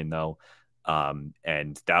forearm strain though,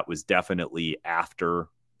 and that was definitely after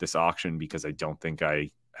this auction because I don't think I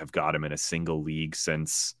have got him in a single league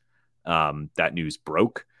since that news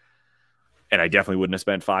broke. And I definitely wouldn't have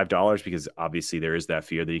spent $5 because obviously there is that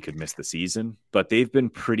fear that he could miss the season. But they've been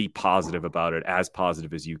pretty positive about it, as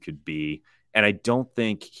positive as you could be. And I don't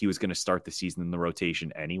think he was going to start the season in the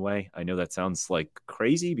rotation anyway. I know that sounds like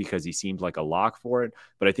crazy because he seemed like a lock for it,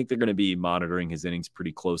 but I think they're going to be monitoring his innings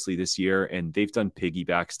pretty closely this year. And they've done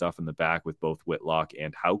piggyback stuff in the back with both Whitlock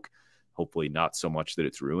and Houck. Hopefully not so much that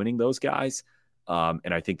it's ruining those guys.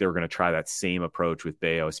 And I think they're going to try that same approach with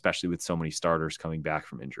Bayo, especially with so many starters coming back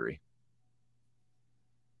from injury.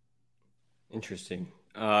 Interesting.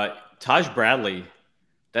 Taj Bradley,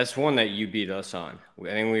 that's one that you beat us on. I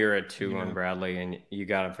think we were at 2 on Bradley, and you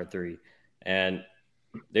got him for 3. And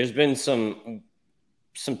there's been some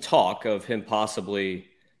talk of him possibly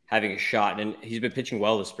having a shot, and he's been pitching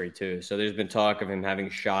well this spring too. So there's been talk of him having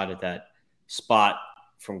a shot at that spot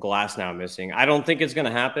from Glass now missing. I don't think it's going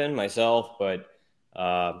to happen myself, but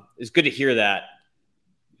it's good to hear that.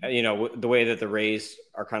 You know, the way that the Rays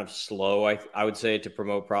are kind of slow, I would say, to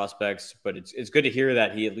promote prospects, but it's good to hear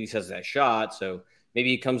that he at least has that shot. So maybe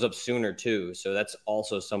he comes up sooner too. So that's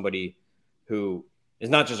also somebody who is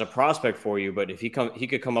not just a prospect for you, but if he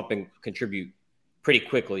could come up and contribute pretty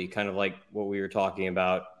quickly, kind of like what we were talking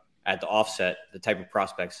about at the offset, the type of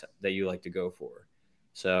prospects that you like to go for.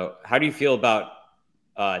 So how do you feel about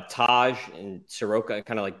Taj and Soroka,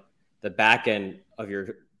 kind of like the back end of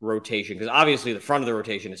your rotation? Because obviously the front of the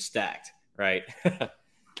rotation is stacked, right?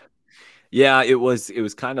 Yeah, it was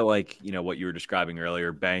kind of like, you know, what you were describing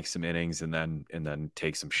earlier, bank some innings and then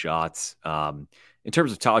take some shots. In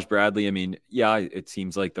terms of Taj Bradley, I mean, yeah, it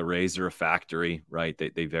seems like the Rays are a factory, right?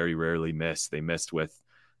 They very rarely miss. They missed with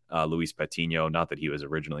Luis Patino. Not that he was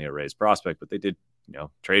originally a Rays prospect, but they did, you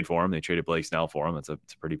know, trade for him. They traded Blake Snell for him. It's a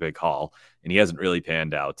pretty big haul, and he hasn't really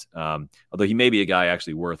panned out. Although he may be a guy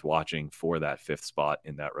actually worth watching for that 5th spot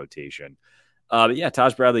in that rotation. But yeah,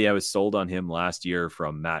 Taj Bradley, I was sold on him last year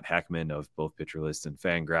from Matt Heckman of both Pitcher List and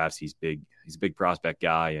Fangraphs. He's a big prospect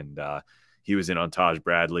guy, and he was in on Taj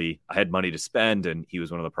Bradley. I had money to spend, and he was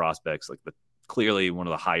one of the prospects, like clearly one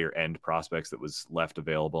of the higher end prospects that was left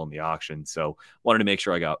available in the auction. So wanted to make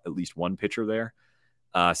sure I got at least one pitcher there.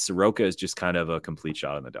 Soroka is just kind of a complete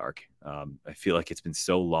shot in the dark. I feel like it's been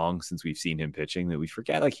so long since we've seen him pitching that we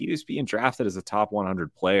forget like he was being drafted as a top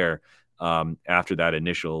 100 player after that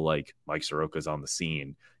initial like Mike Soroka's on the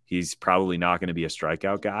scene. He's probably not going to be a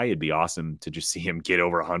strikeout guy. It'd be awesome to just see him get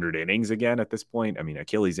over 100 innings again at this point. I mean,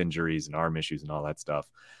 Achilles injuries and arm issues and all that stuff.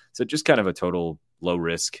 So just kind of a total low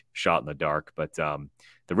risk shot in the dark. But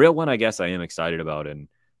the real one, I guess I am excited about, and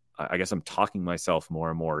I guess I'm talking myself more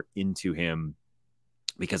and more into him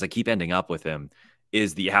because I keep ending up with him,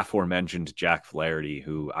 is the aforementioned Jack Flaherty,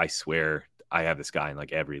 who I swear I have this guy in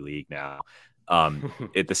like every league now.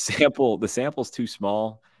 The sample's too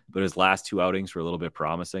small, but his last 2 outings were a little bit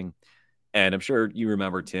promising. And I'm sure you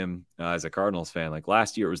remember, Tim, as a Cardinals fan, like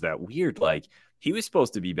last year it was that weird, like he was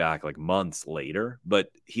supposed to be back like months later, but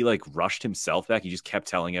he like rushed himself back. He just kept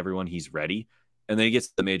telling everyone he's ready. And then he gets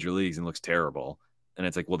to the major leagues and looks terrible. And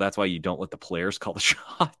it's like, well, that's why you don't let the players call the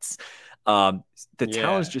shots. The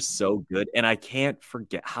talent is just so good. And I can't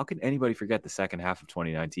forget, how can anybody forget the second half of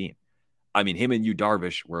 2019? I mean, him and Yu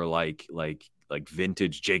Darvish were like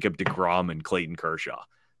vintage Jacob deGrom and Clayton Kershaw,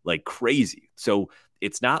 like crazy. So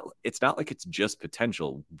it's not like it's just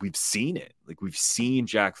potential. We've seen it. Like we've seen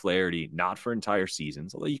Jack Flaherty, not for entire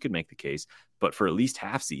seasons, although you could make the case, but for at least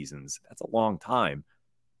half seasons. That's a long time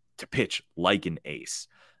to pitch like an ace.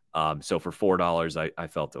 So for $4, I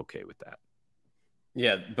felt okay with that.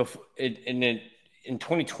 Yeah, in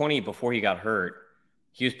 2020, before he got hurt,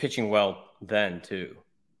 he was pitching well then too,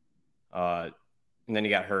 and then he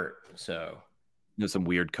got hurt. So there's some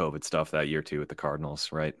weird COVID stuff that year too with the Cardinals,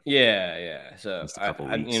 right? Yeah. So just a couple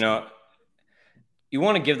weeks. You know, you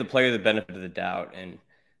want to give the player the benefit of the doubt, and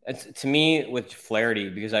it's, to me with Flaherty,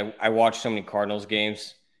 because I watch so many Cardinals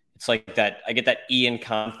games. It's like that. I get that Ian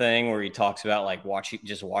Kahn thing where he talks about like watching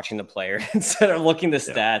the player instead of looking the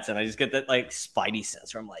stats, and I just get that like spidey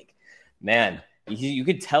sense where I'm like, man, you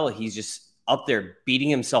could tell he's just up there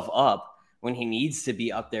beating himself up when he needs to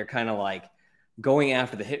be up there, kind of like going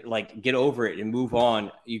after the hit, like get over it and move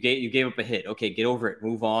on. You gave up a hit, okay, get over it,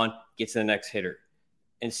 move on, get to the next hitter.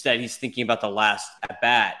 Instead, he's thinking about the last at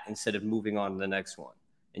bat instead of moving on to the next one,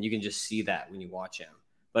 and you can just see that when you watch him.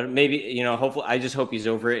 But maybe, you know, hopefully, I just hope he's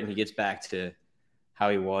over it and he gets back to how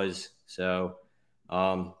he was. So,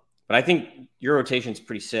 but I think your rotation's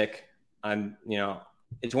pretty sick.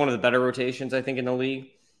 it's one of the better rotations, I think, in the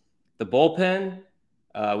league. The bullpen,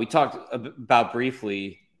 we talked about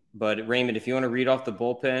briefly, but Raymond, if you want to read off the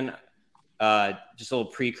bullpen, just a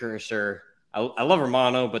little precursor. I love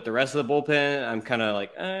Romano, but the rest of the bullpen, I'm kind of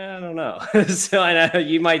like, I don't know. So I know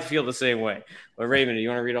you might feel the same way. But Raymond, do you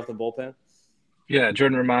want to read off the bullpen? Yeah,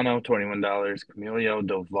 Jordan Romano, $21. Camilo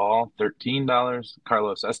Doval, $13.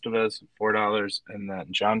 Carlos Estevez, $4. And then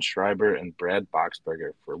John Schreiber and Brad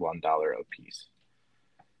Boxberger for $1 apiece.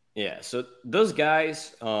 Yeah, so those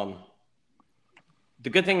guys, the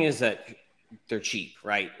good thing is that they're cheap,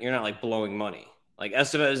 right? You're not like blowing money. Like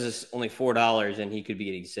Estevez is only $4 and he could be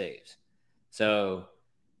getting saves. So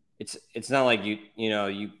it's not like you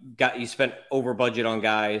spent over budget on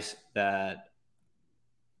guys that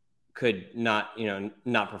could not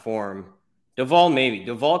perform.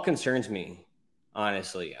 Duvall concerns me,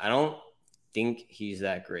 honestly. I don't think he's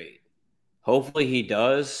that great. Hopefully he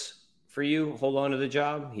does for you hold on to the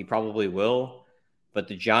job. He probably will. But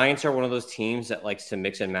the Giants are one of those teams that likes to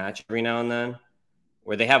mix and match every now and then,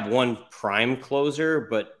 where they have one prime closer,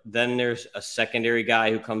 but then there's a secondary guy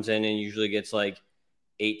who comes in and usually gets like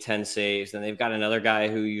 8-10 saves. Then they've got another guy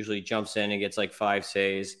who usually jumps in and gets like 5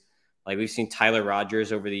 saves. Like we've seen Tyler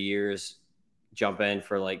Rogers over the years jump in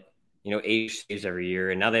for 8 saves every year.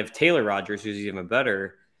 And now they have Taylor Rogers, who's even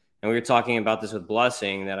better. And we were talking about this with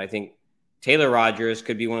Blessing, that I think Taylor Rogers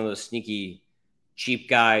could be one of those sneaky, cheap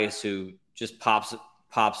guys who just pops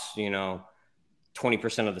 20%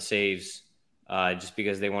 of the saves just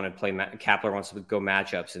because they want to play. Kapler wants to go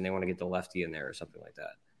matchups and they want to get the lefty in there or something like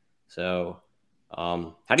that. So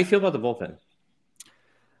how do you feel about the bullpen?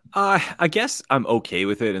 I guess I'm okay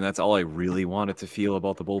with it, and that's all I really wanted to feel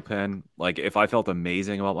about the bullpen. Like, if I felt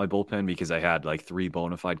amazing about my bullpen because I had like 3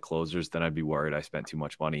 bona fide closers, then I'd be worried I spent too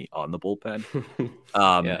much money on the bullpen.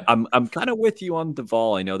 Yeah. I'm kind of with you on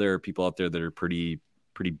Duvall. I know there are people out there that are pretty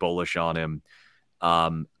bullish on him.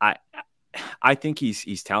 I think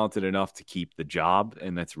he's talented enough to keep the job,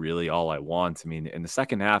 and that's really all I want. I mean, in the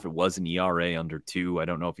second half, it was an ERA under 2. I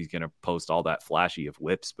don't know if he's going to post all that flashy of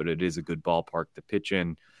whips, but it is a good ballpark to pitch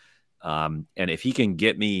in. And if he can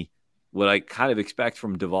get me what I kind of expect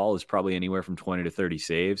from Duvall is probably anywhere from 20 to 30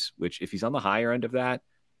 saves, which if he's on the higher end of that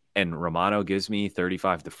and Romano gives me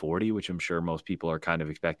 35 to 40, which I'm sure most people are kind of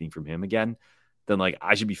expecting from him again, then like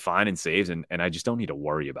I should be fine in saves and I just don't need to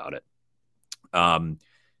worry about it.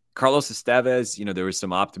 Carlos Estevez, there was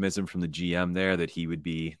some optimism from the GM there that he would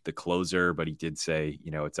be the closer, but he did say,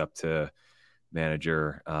 it's up to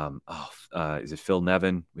manager. Is it Phil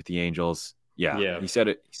Nevin with the Angels? Yeah. He said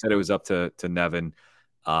it was up to Nevin.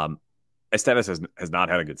 Estevez has not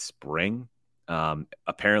had a good spring.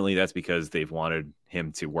 Apparently that's because they've wanted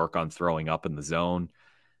him to work on throwing up in the zone,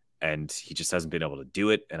 and he just hasn't been able to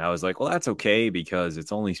do it. And I was like, well, that's okay because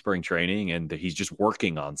it's only spring training and he's just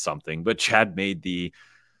working on something. But Chad made the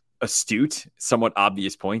astute, somewhat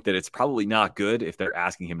obvious point that it's probably not good if they're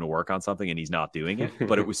asking him to work on something and he's not doing it.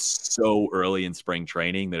 But it was so early in spring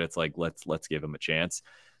training that it's like, let's give him a chance.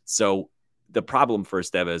 So the problem for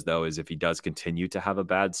Estevez, though, is if he does continue to have a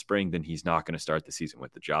bad spring, then he's not going to start the season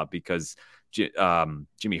with the job because Jimmy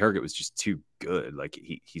Herget was just too good. Like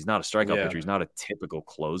he's not a strikeout pitcher. He's not a typical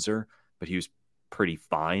closer, but he was pretty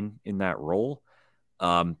fine in that role.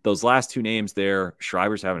 Those last 2 names there,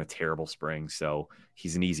 Schreiber's having a terrible spring, so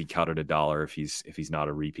he's an easy cut at $1 if he's not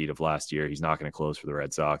a repeat of last year. He's not going to close for the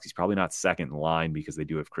Red Sox. He's probably not second in line because they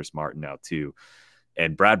do have Chris Martin now too.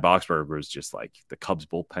 And Brad Boxberger was just like, the Cubs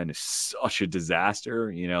bullpen is such a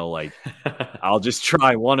disaster. Like I'll just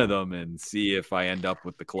try one of them and see if I end up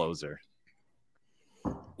with the closer.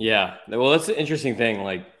 Yeah. Well, that's the interesting thing.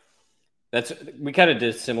 Like we kind of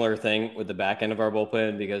did a similar thing with the back end of our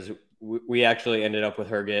bullpen because we actually ended up with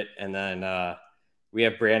Herget, and then we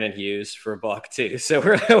have Brandon Hughes for $1 too. So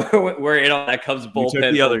we're in on that Cubs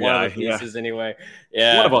bullpen the other for one guy. of the pieces anyway.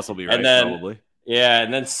 Yeah. One of us will be right, and then, probably. Yeah,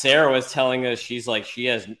 and then Sarah was telling us she's like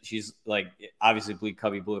obviously bleed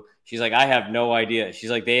Cubby blue. She's like, I have no idea. She's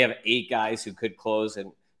like, they have 8 guys who could close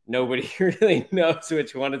and nobody really knows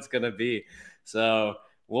which one it's gonna be. So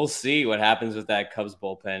we'll see what happens with that Cubs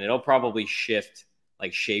bullpen. It'll probably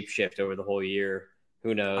shape shift over the whole year.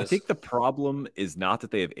 Who knows? I think the problem is not that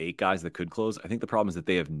they have 8 guys that could close. I think the problem is that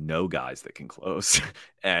they have no guys that can close.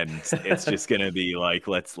 And it's just going to be like,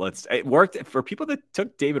 it worked for people that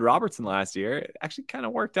took David Robertson last year. It actually kind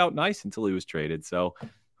of worked out nice until he was traded. So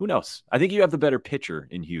who knows? I think you have the better pitcher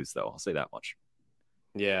in Hughes, though. I'll say that much.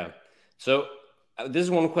 Yeah. So this is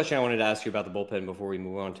one question I wanted to ask you about the bullpen before we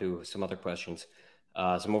move on to some other questions,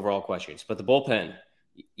 some overall questions. But the bullpen,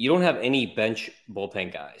 you don't have any bench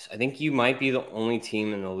bullpen guys. I think you might be the only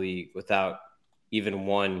team in the league without even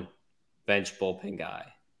one bench bullpen guy.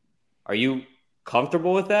 Are you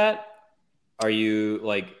comfortable with that? Are you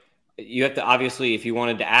like, you have to, obviously, if you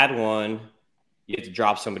wanted to add one, you have to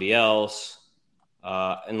drop somebody else,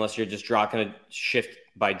 unless you're just going to shift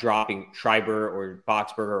by dropping Schreiber or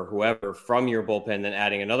Boxberger or whoever from your bullpen, then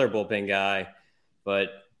adding another bullpen guy. But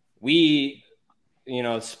we,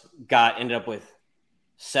 ended up with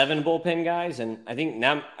 7 bullpen guys, and I think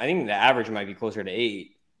the average might be closer to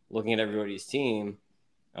 8, looking at everybody's team.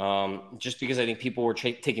 Just because I think people were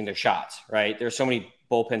taking their shots, right? There's so many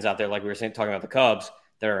bullpens out there, like we were talking about the Cubs,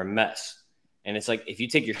 that are a mess. And it's like, if you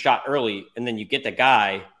take your shot early and then you get the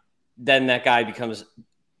guy, then that guy becomes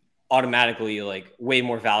automatically like way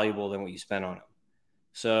more valuable than what you spent on him.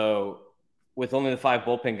 So with only the 5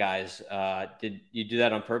 bullpen guys, did you do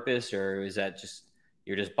that on purpose, or is that just,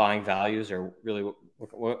 you're just buying values, or really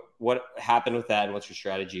what happened with that? And what's your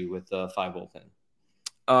strategy with the 5 bullpen?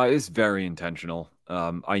 It's very intentional.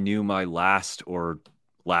 I knew my last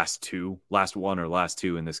two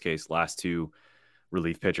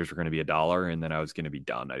relief pitchers were going to be $1, and then I was going to be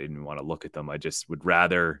done. I didn't want to look at them. I just would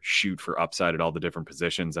rather shoot for upside at all the different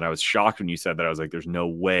positions. And I was shocked when you said that. I was like, there's no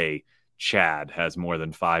way Chad has more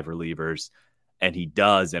than 5 relievers, and he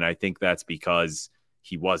does. And I think that's because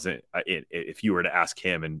he wasn't, if you were to ask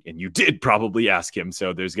him, and you did probably ask him,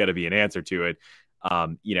 so there's got to be an answer to it.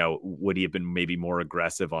 Would he have been maybe more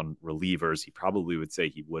aggressive on relievers? He probably would say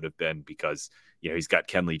he would have been, because, he's got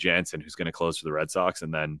Kenley Jansen, who's going to close for the Red Sox.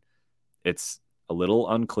 And then it's a little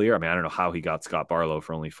unclear. I mean, I don't know how he got Scott Barlow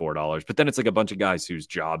for only $4, but then it's like a bunch of guys whose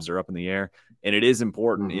jobs are up in the air. And it is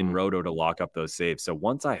important in Roto to lock up those saves. So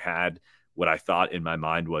once I had what I thought in my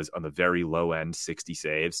mind was, on the very low end, 60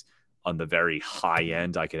 saves, on the very high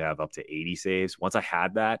end, I could have up to 80 saves. Once I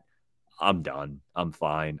had that, I'm done. I'm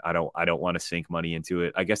fine. I don't want to sink money into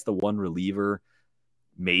it. I guess the one reliever,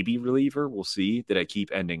 we'll see, that I keep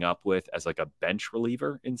ending up with as like a bench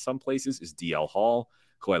reliever in some places is DL Hall,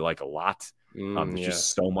 who I like a lot. There's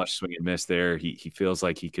just so much swing and miss there. He feels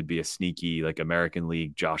like he could be a sneaky, like, American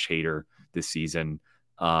League Josh Hader this season.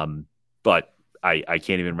 But I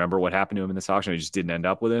can't even remember what happened to him in this auction. I just didn't end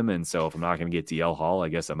up with him. And so if I'm not going to get DL Hall, I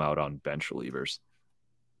guess I'm out on bench relievers.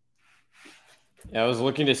 Yeah, I was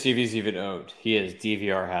looking to see if he's even owned. He is.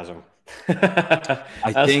 DVR has him.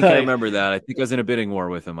 I think I remember that. I think I was in a bidding war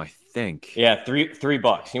with him. I think. Yeah,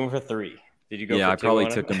 $3. He went for 3. Did you go? Yeah, for I 2 probably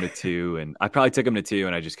on took him to 2,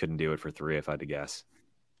 and I just couldn't do it for 3 if I had to guess.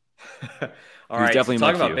 All right. Definitely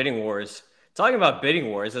talking about bidding wars. Talking about bidding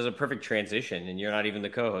wars is a perfect transition, and you're not even the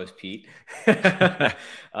co-host, Pete.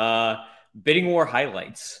 Bidding war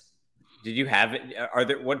highlights. Did you have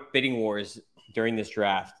it? What bidding wars during this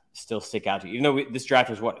draft still stick out to you? Even though this draft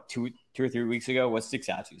was what, 2 or 3 weeks ago, what sticks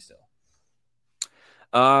out to you still?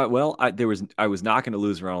 Well, I was not going to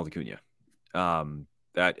lose Ronald Acuna.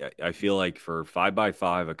 That I feel like for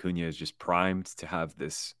 5x5, Acuna is just primed to have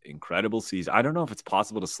this incredible season. I don't know if it's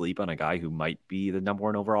possible to sleep on a guy who might be the number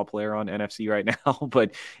 1 overall player on NFC right now,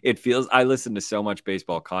 but it feels, I listen to so much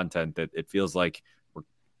baseball content that it feels like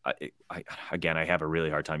I have a really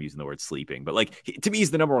hard time using the word sleeping, but like, to me,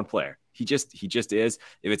 he's the number 1 player. He just is.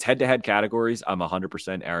 If it's head-to-head categories, I'm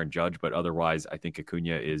 100% Aaron Judge, but otherwise I think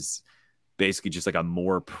Acuna is basically just like a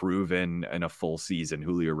more proven in a full season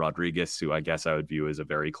Julio Rodriguez, who I guess I would view as a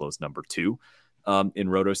very close number 2 in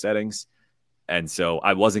Roto settings. And so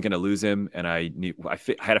I wasn't going to lose him. And I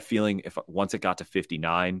had a feeling once it got to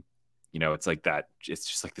 59, it's like that. It's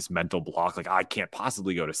just like this mental block. Like, I can't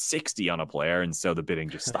possibly go to 60 on a player. And so the bidding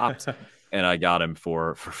just stopped and I got him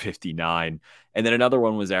for 59. And then another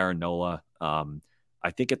one was Aaron Nola.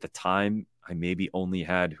 I think at the time I maybe only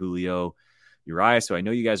had Julio Urias, so I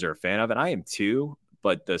know you guys are a fan of, and I am too,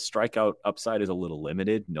 but the strikeout upside is a little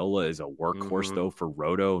limited. Nola is a workhorse, though, for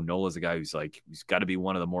Roto. Nola's a guy who's got to be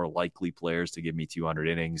one of the more likely players to give me 200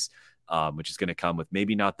 innings, which is going to come with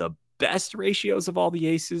maybe not the best ratios of all the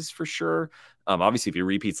aces for sure. Obviously, if he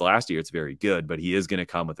repeats last year, it's very good, but he is going to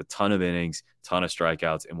come with a ton of innings, ton of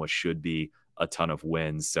strikeouts, and what should be a ton of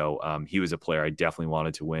wins. So he was a player I definitely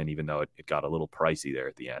wanted to win, even though it got a little pricey there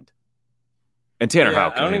at the end. And Tanner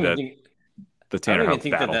Houck, the Tanner Houck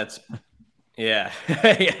battle. Yeah,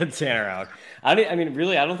 Tanner Houck. I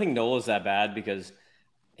don't think Nola's that bad, because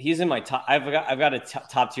he's in my top. I've got a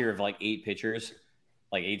top tier of like 8 pitchers,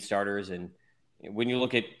 like 8 starters, and when you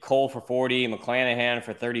look at Cole for 40, McClanahan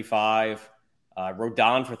for 35,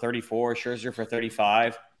 Rodon for 34, Scherzer for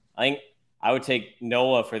 35, I think I would take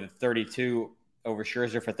Nola for the 32 over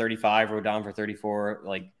Scherzer for 35, Rodon for 34.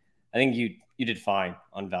 Like, I think you did fine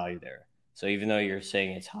on value there. So even though you're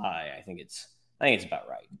saying it's high, I think it's about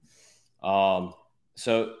right.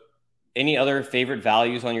 So any other favorite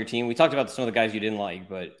values on your team? We talked about some of the guys you didn't like,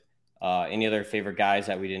 but Any other favorite guys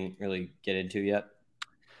that we didn't really get into yet?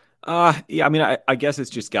 Yeah, I mean, I guess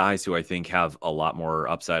it's just guys who I think have a lot more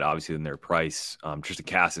upside, obviously, than their price. Tristan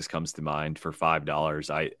Cassis comes to mind for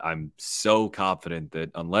 $5. I'm so confident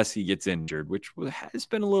that unless he gets injured, which has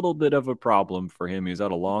been a little bit of a problem for him, he was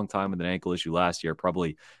out a long time with an ankle issue last year,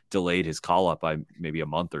 probably delayed his call up by maybe a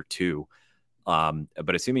month or two.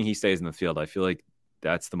 But assuming he stays in the field, I feel like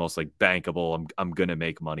that's the most like bankable. I'm gonna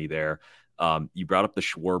make money there. You brought up the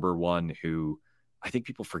Schwarber one, who I think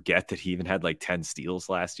people forget that he even had like 10 steals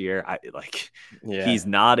last year. He's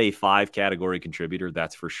not a 5 category contributor,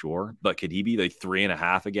 that's for sure. But could he be like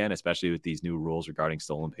 3.5 again, especially with these new rules regarding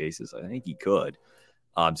stolen bases? I think he could.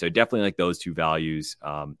 So definitely like those two values.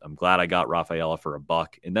 I'm glad I got Rafaela for $1.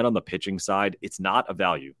 And then on the pitching side, it's not a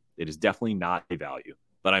value. It is definitely not a value.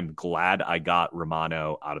 But I'm glad I got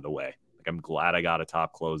Romano out of the way. Like, I'm glad I got a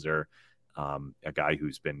top closer. A guy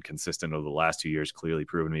who's been consistent over the last 2 years, clearly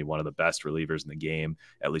proven to be one of the best relievers in the game,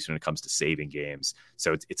 at least when it comes to saving games.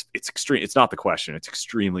 So it's extreme. It's not the question. It's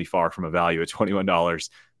extremely far from a value at $21,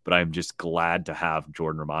 but I'm just glad to have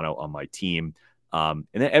Jordan Romano on my team. And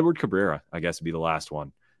then Edward Cabrera, I guess, would be the last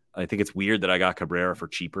one. I think it's weird that I got Cabrera for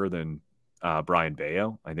cheaper than Brian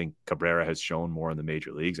Bayo. I think Cabrera has shown more in the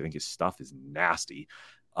major leagues. I think his stuff is nasty.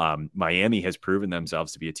 Miami has proven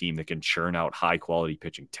themselves to be a team that can churn out high quality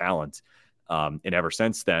pitching talent. And ever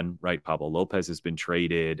since then, right, Pablo Lopez has been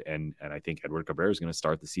traded, and I think Edward Cabrera is going to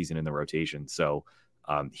start the season in the rotation. So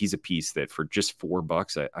he's a piece that for just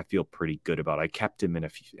 $4, I feel pretty good about. I kept him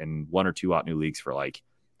in 1 or 2 Ottoneu leagues for like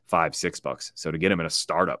 $5-6. So to get him in a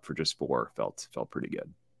startup for just 4 felt pretty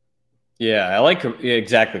good. Yeah, I like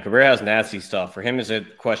exactly. Cabrera has nasty stuff. For him, it's a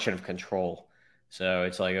question of control. So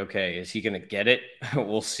it's like, okay, is he going to get it?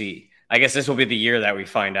 We'll see. I guess this will be the year that we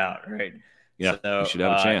find out, right? Yeah, so, you should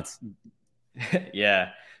have a chance. Yeah.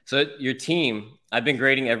 So your team, I've been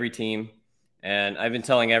grading every team, and I've been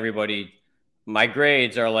telling everybody my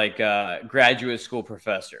grades are like graduate school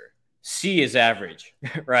professor. C is average,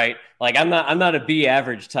 right? Like I'm not a B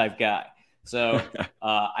average type guy. So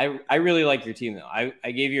I really like your team though.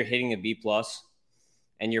 I gave your hitting a B plus,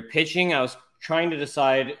 and your pitching, I was trying to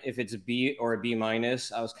decide if it's a B or a B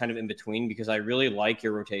minus. I was kind of in between because I really like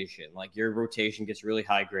your rotation. Like your rotation gets really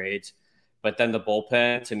high grades, but then the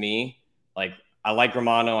bullpen to me, like I like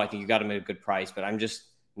Romano. I think you got him at a good price, but I'm just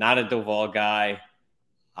not a Doval guy.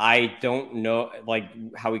 I don't know, like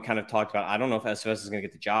how we kind of talked about. I don't know if SFS is going to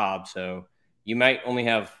get the job. So you might only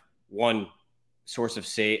have one source of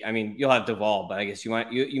save. I mean, you'll have Doval, but I guess you might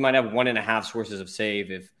have 1.5 sources of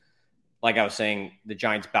save if, like I was saying, the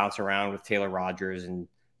Giants bounce around with Taylor Rogers and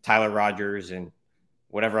Tyler Rogers and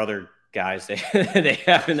whatever other guys they they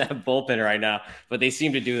have in that bullpen right now. But they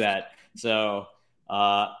seem to do that. So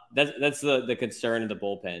that's the concern in the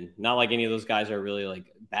bullpen. Not like any of those guys are really like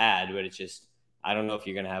bad, but it's just I don't know if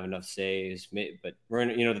you're going to have enough saves. But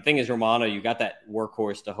the thing is, Romano, you got that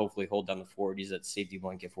workhorse to hopefully hold down the fort. He's that safety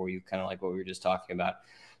blanket for you, kind of like what we were just talking about.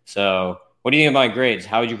 So, what do you think about grades?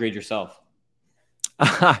 How would you grade yourself?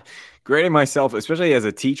 Grading myself, especially as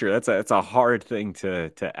a teacher, that's a hard thing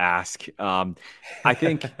to ask. I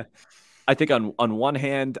think on one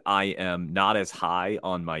hand, I am not as high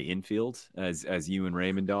on my infield as you and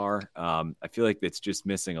Raymond are. I feel like it's just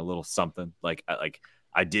missing a little something.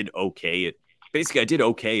 I did okay at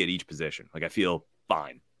each position. Like I feel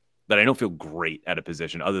fine, but I don't feel great at a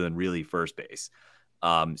position other than really first base.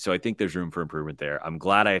 So I think there's room for improvement there. I'm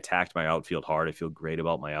glad I attacked my outfield hard. I feel great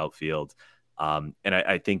about my outfield. And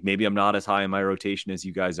I think maybe I'm not as high in my rotation as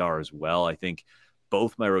you guys are as well. I think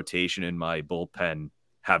both my rotation and my bullpen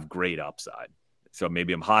have great upside. So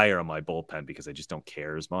maybe I'm higher on my bullpen because I just don't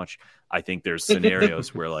care as much. I think there's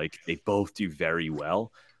scenarios where like they both do very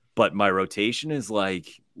well, but my rotation is like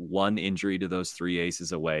one injury to those 3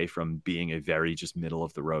 aces away from being a very just middle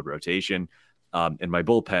of the road rotation. And my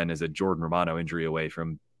bullpen is a Jordan Romano injury away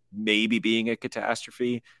from maybe being a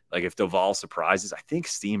catastrophe. Like if Doval surprises, I think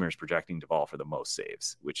Steamer's projecting Doval for the most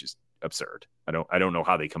saves, which is absurd. I don't know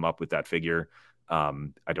how they come up with that figure.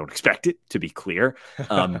 I don't expect it, to be clear.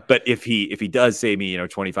 But if he does save me,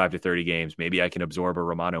 25 to 30 games, maybe I can absorb a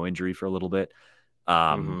Romano injury for a little bit.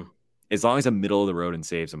 As long as I'm middle of the road in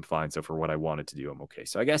saves, I'm fine. So for what I wanted to do, I'm okay.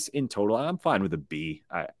 So I guess in total, I'm fine with a B.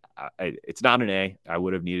 It's not an A. I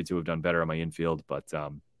would have needed to have done better on my infield, but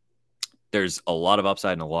there's a lot of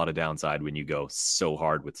upside and a lot of downside when you go so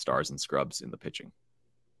hard with stars and scrubs in the pitching.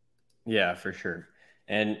 Yeah, for sure.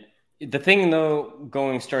 And the thing, though,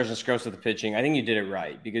 going stars and scrubs with the pitching, I think you did it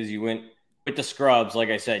right because you went with the scrubs. Like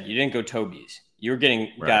I said, you didn't go Tobies. You were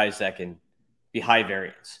getting guys that can be high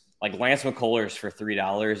variance. like Lance McCullers for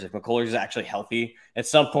 $3. If McCullers is actually healthy at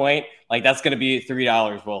some point, like that's going to be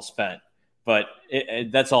 $3 well spent. But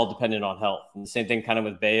that's all dependent on health. And the same thing kind of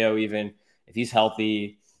with Bayo, even if he's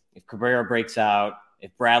healthy, if Cabrera breaks out,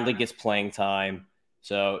 if Bradley gets playing time.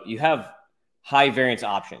 So you have high variance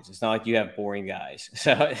options. It's not like you have boring guys.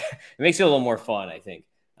 So it makes it a little more fun, I think,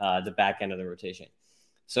 the back end of the rotation.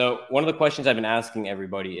 So one of the questions I've been asking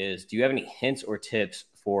everybody is, do you have any hints or tips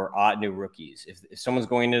for Ottoneu rookies? If someone's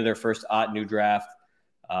going into their first Ottoneu draft,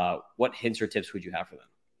 what hints or tips would you have for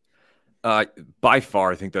them? By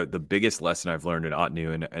far, I think the biggest lesson I've learned in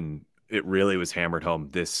Ottoneu, and it really was hammered home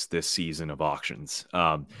this season of auctions,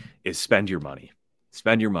 is spend your money.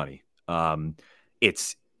 Spend your money.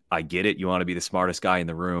 I get it. You want to be the smartest guy in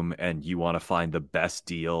the room and you want to find the best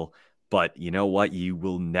deal. But you know what? You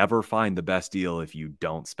will never find the best deal if you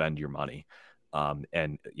don't spend your money.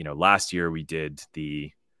 And, last year we did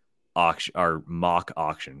the auction, our mock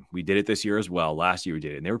auction. We did it this year as well. Last year we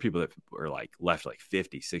did it. And there were people that were left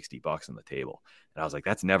 $50-$60 on the table. And I was like,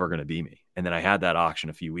 that's never going to be me. And then I had that auction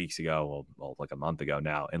a few weeks ago, well, like a month ago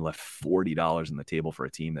now, and left $40 on the table for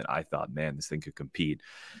a team that I thought, man, this thing could compete.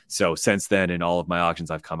 So since then, in all of my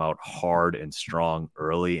auctions, I've come out hard and strong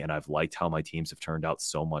early, and I've liked how my teams have turned out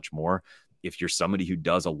so much more. If you're somebody who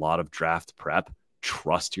does a lot of draft prep,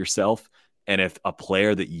 trust yourself. And if a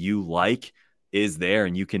player that you like is there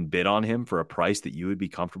and you can bid on him for a price that you would be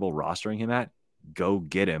comfortable rostering him at, go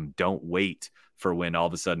get him. Don't wait for when all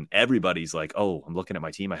of a sudden everybody's like, oh, I'm looking at my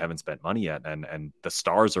team, I haven't spent money yet, and the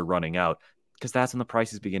stars are running out, because that's when the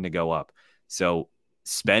prices begin to go up. So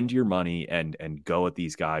spend your money and go at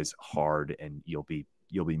these guys hard, and you'll be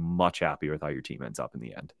much happier with how your team ends up in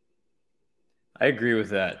the end. I agree with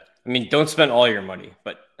that. I mean, don't spend all your money,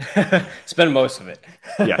 but spend most of it.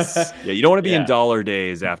 Yes. Yeah. You don't want to be in dollar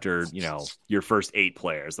days after, your first 8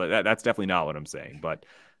 players. That's definitely not what I'm saying, but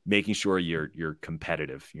making sure you're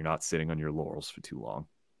competitive. You're not sitting on your laurels for too long.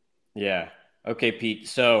 Yeah. Okay, Pete.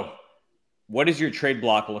 So what is your trade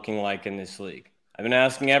block looking like in this league? I've been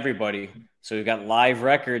asking everybody. So we've got live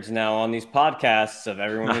records now on these podcasts of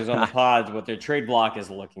everyone who's on the pods, what their trade block is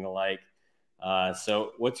looking like.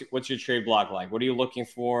 So what's your trade block like? What are you looking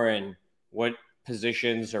for, and what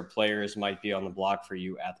positions or players might be on the block for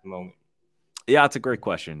you at the moment? Yeah, it's a great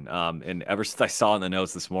question. And ever since I saw in the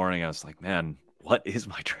notes this morning, I was like, man, what is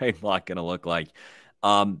my trade block going to look like?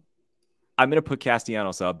 I'm going to put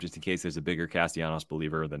Castellanos up just in case there's a bigger Castellanos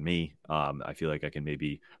believer than me. I feel like I can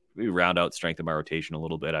maybe round out, strengthen my rotation a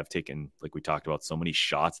little bit. I've taken, like we talked about, so many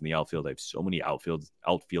shots in the outfield. I have so many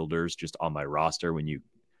outfielders just on my roster when you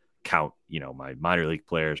count, my minor league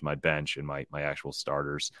players, my bench, and my actual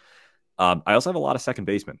starters. I also have a lot of second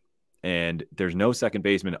basemen, and there's no second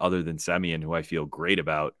baseman other than Semien who I feel great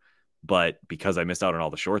about. But because I missed out on all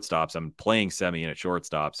the shortstops, I'm playing Semien at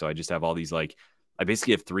shortstop. So I just have all these, I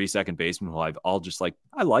basically have 3 second basemen who I've all just I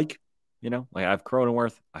have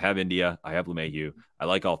Cronenworth, I have India, I have LeMahieu. I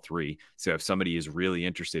like all 3. So if somebody is really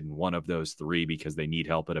interested in one of those 3 because they need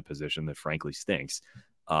help at a position that frankly stinks,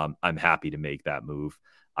 I'm happy to make that move.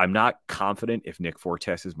 I'm not confident if Nick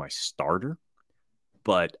Fortes is my starter,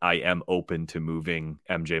 but I am open to moving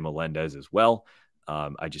MJ Melendez as well.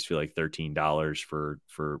 I just feel like $13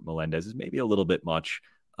 for Melendez is maybe a little bit much,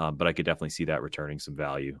 but I could definitely see that returning some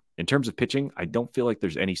value. In terms of pitching, I don't feel like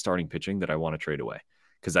there's any starting pitching that I want to trade away,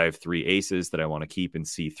 because I have 3 aces that I want to keep and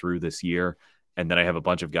see through this year. And then I have a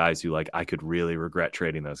bunch of guys who I could really regret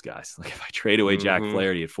trading those guys. Like if I trade away Jack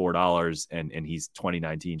Flaherty at $4 and he's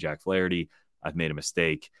 2019 Jack Flaherty, I've made a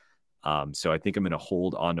mistake. So I think I'm going to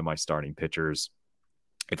hold on to my starting pitchers.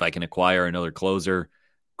 If I can acquire another closer,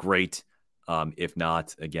 great. If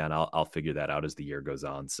not, again, I'll figure that out as the year goes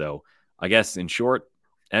on. So I guess in short,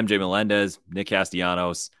 MJ Melendez, Nick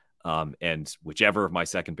Castellanos, and whichever of my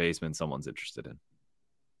second basemen someone's interested in.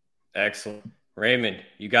 Excellent. Raymond,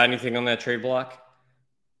 you got anything on that trade block?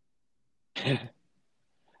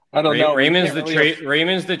 I don't know. Raymond's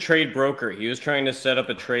the trade broker. He was trying to set up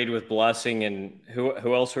a trade with Blessing, and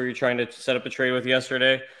who else were you trying to set up a trade with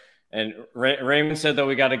yesterday? And Raymond said that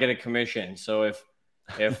we got to get a commission. So if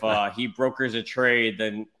he brokers a trade,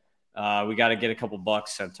 then we got to get a couple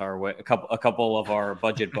bucks sent our way. A couple of our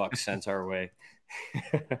budget bucks sent our way.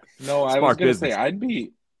 No, I was going to say I'd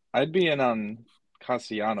be in on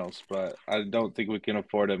Castellanos, but I don't think we can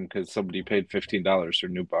afford him because somebody paid $15 for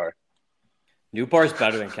Newbar. Newbar's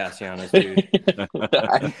better than Castellanos, dude.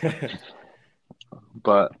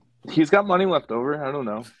 But he's got money left over. I don't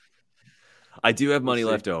know. I do have money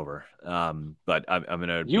left over, but I'm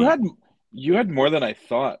gonna. You had more than I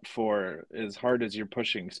thought for as hard as you're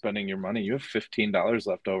pushing spending your money. You have $15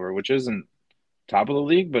 left over, which isn't top of the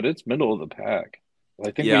league, but it's middle of the pack.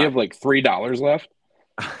 I think we have like $3 left.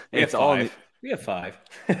 It's all we have 5.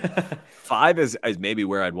 5 is maybe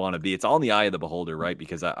where I'd want to be. It's all in the eye of the beholder, right?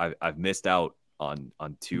 Because I've missed out on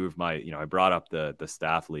 2 of my, I brought up the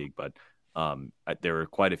staff league, but there were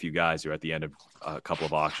quite a few guys who at the end of a couple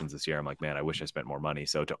of auctions this year, I'm like, man, I wish I spent more money.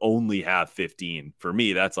 So to only have 15 for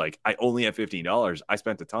me, that's like, I only have $15. I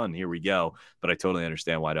spent a ton. Here we go. But I totally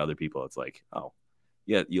understand why to other people, it's like, oh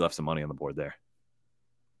yeah, you left some money on the board there.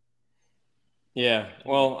 Yeah.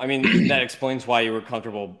 Well, I mean, that explains why you were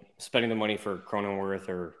comfortable spending the money for Cronenworth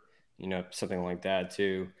or, something like that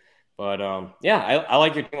too. But yeah, I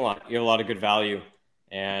like your team a lot. You have a lot of good value,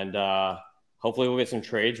 and hopefully we'll get some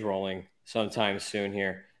trades rolling sometime soon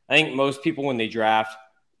here. I think most people, when they draft,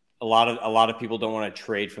 a lot of people don't want to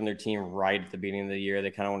trade from their team right at the beginning of the year.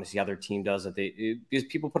 They kind of want to see how their team does because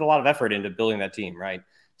people put a lot of effort into building that team, right?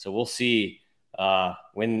 So we'll see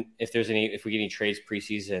if we get any trades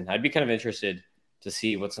preseason. I'd be kind of interested to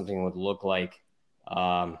see what something would look like.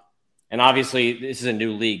 And obviously this is a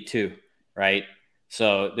new league too, right?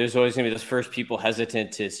 So there's always going to be those first people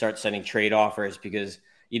hesitant to start sending trade offers because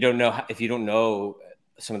you don't know if you don't know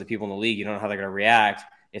some of the people in the league, you don't know how they're going to react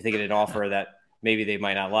if they get an offer that maybe they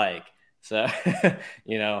might not like. So,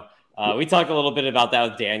 we talked a little bit about that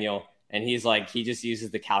with Daniel, and he's like, he just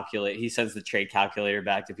uses the calculate. He sends the trade calculator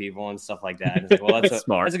back to people and stuff like that. And it's like, well, that's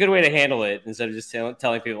smart. That's a good way to handle it instead of just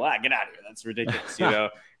telling people, get out of here. That's ridiculous,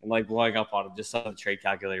 and like blowing up on them. Just send the trade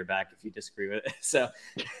calculator back if you disagree with it. So,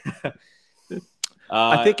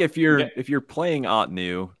 I think if you're playing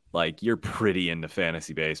Ottoneu, like you're pretty into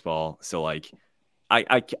fantasy baseball. So like,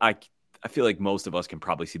 I feel like most of us can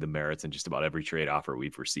probably see the merits in just about every trade offer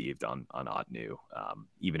we've received on Ottoneu.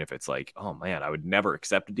 Even if it's like, oh man, I would never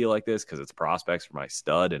accept a deal like this because it's prospects for my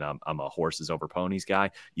stud and I'm a horses over ponies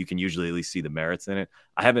guy. You can usually at least see the merits in it.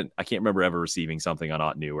 I can't remember ever receiving something on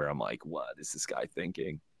Ottoneu where I'm like, what is this guy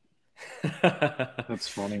thinking? That's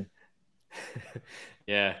funny.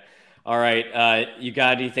 Yeah. All right. You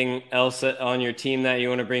got anything else on your team that you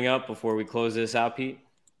want to bring up before we close this out, Pete?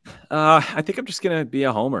 I think I'm just going to be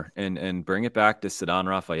a homer and bring it back to Ceddanne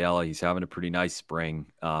Rafaela. He's having a pretty nice spring.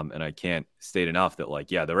 And I can't state enough that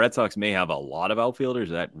the Red Sox may have a lot of outfielders.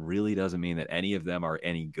 That really doesn't mean that any of them are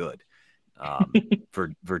any good.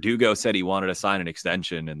 Verdugo said he wanted to sign an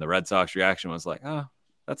extension and the Red Sox reaction was like, oh,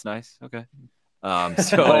 that's nice. Okay.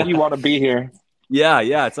 So you want to be here.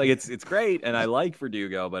 Yeah. It's like, it's great. And I like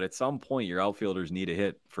Verdugo, but at some point your outfielders need to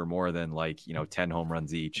hit for more than 10 home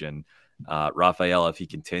runs each. And Rafael, if he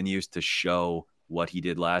continues to show what he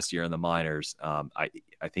did last year in the minors, I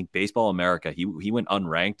think Baseball America, he went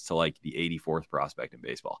unranked to the 84th prospect in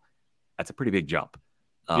baseball. That's a pretty big jump.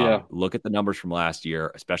 Look at the numbers from last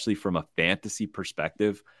year, especially from a fantasy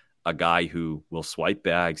perspective, a guy who will swipe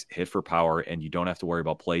bags, hit for power, and you don't have to worry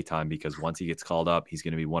about play time because once he gets called up, he's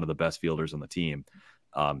going to be one of the best fielders on the team.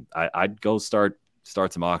 I'd go start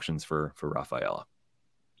some auctions for Rafaela.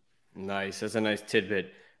 Nice. That's a nice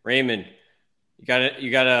tidbit. Raymond, you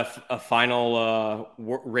got a final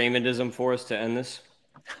Raymondism for us to end this?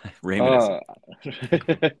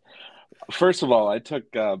 Raymondism. First of all, I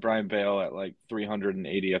took Brian Bale at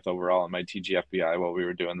 380th overall in my TGFBI while we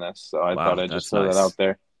were doing this, so I thought I'd just throw that out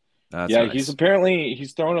there. That's nice. He's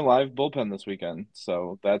throwing a live bullpen this weekend,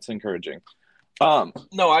 so that's encouraging.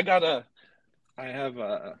 No, I have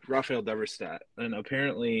a Rafael Devers stat, and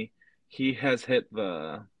apparently he has hit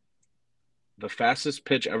the fastest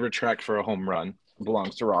pitch ever tracked for a home run. It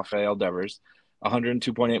belongs to Rafael Devers,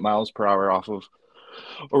 102.8 miles per hour off of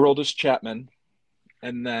Aroldis Chapman.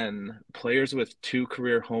 And then players with 2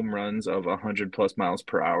 career home runs of 100 plus miles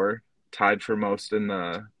per hour, tied for most in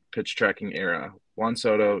the pitch tracking era. Juan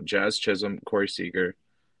Soto, Jazz Chisholm, Corey Seager,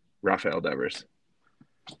 Rafael Devers.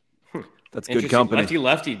 That's good company.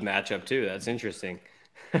 Lefty matchup too. That's interesting.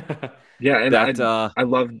 Yeah, and I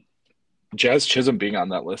love Jazz Chisholm being on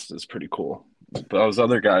that list is pretty cool. Those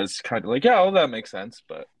other guys kind of that makes sense.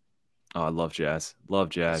 But I love Jazz. Love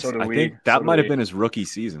Jazz. So I think that might have been his rookie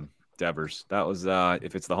season, Devers. That was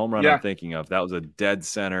if it's the home run I'm thinking of, that was a dead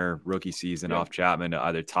center rookie season off Chapman to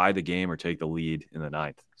either tie the game or take the lead in the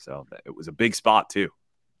 9th. So it was a big spot too.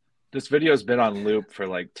 This video's been on loop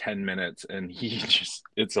for 10 minutes, and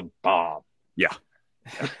it's a bomb. Yeah.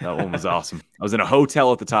 That one was awesome. I was in a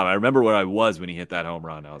hotel at the time. I remember where I was when he hit that home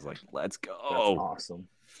run. I was like, let's go. That's awesome.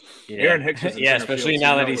 Yeah. Aaron Hicks was especially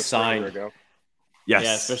now that he's signed. Yes.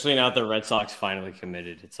 Yeah, especially now that the Red Sox finally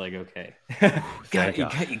committed. It's like, okay.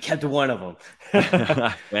 You kept one of them.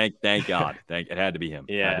 Thank God. It had to be him.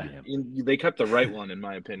 Yeah. They kept the right one, in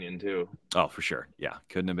my opinion, too. Oh, for sure. Yeah.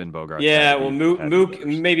 Couldn't have been Bogart. Yeah, well,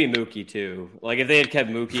 maybe Mookie, too. If they had kept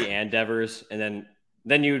Mookie and Devers and then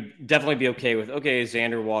then you'd definitely be okay with, okay,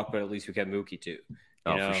 Xander walked, but at least we kept Mookie too.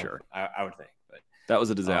 Oh, for sure. I would think. But that was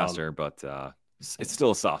a disaster, but it's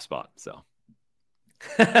still a soft spot. So.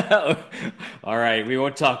 All right. We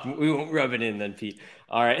won't rub it in then, Pete.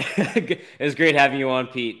 All right. It was great having you on,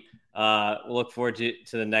 Pete. We'll look forward to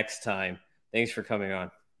the next time. Thanks for coming on.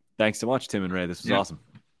 Thanks so much, Tim and Ray. This was awesome.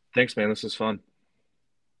 Thanks, man. This was fun.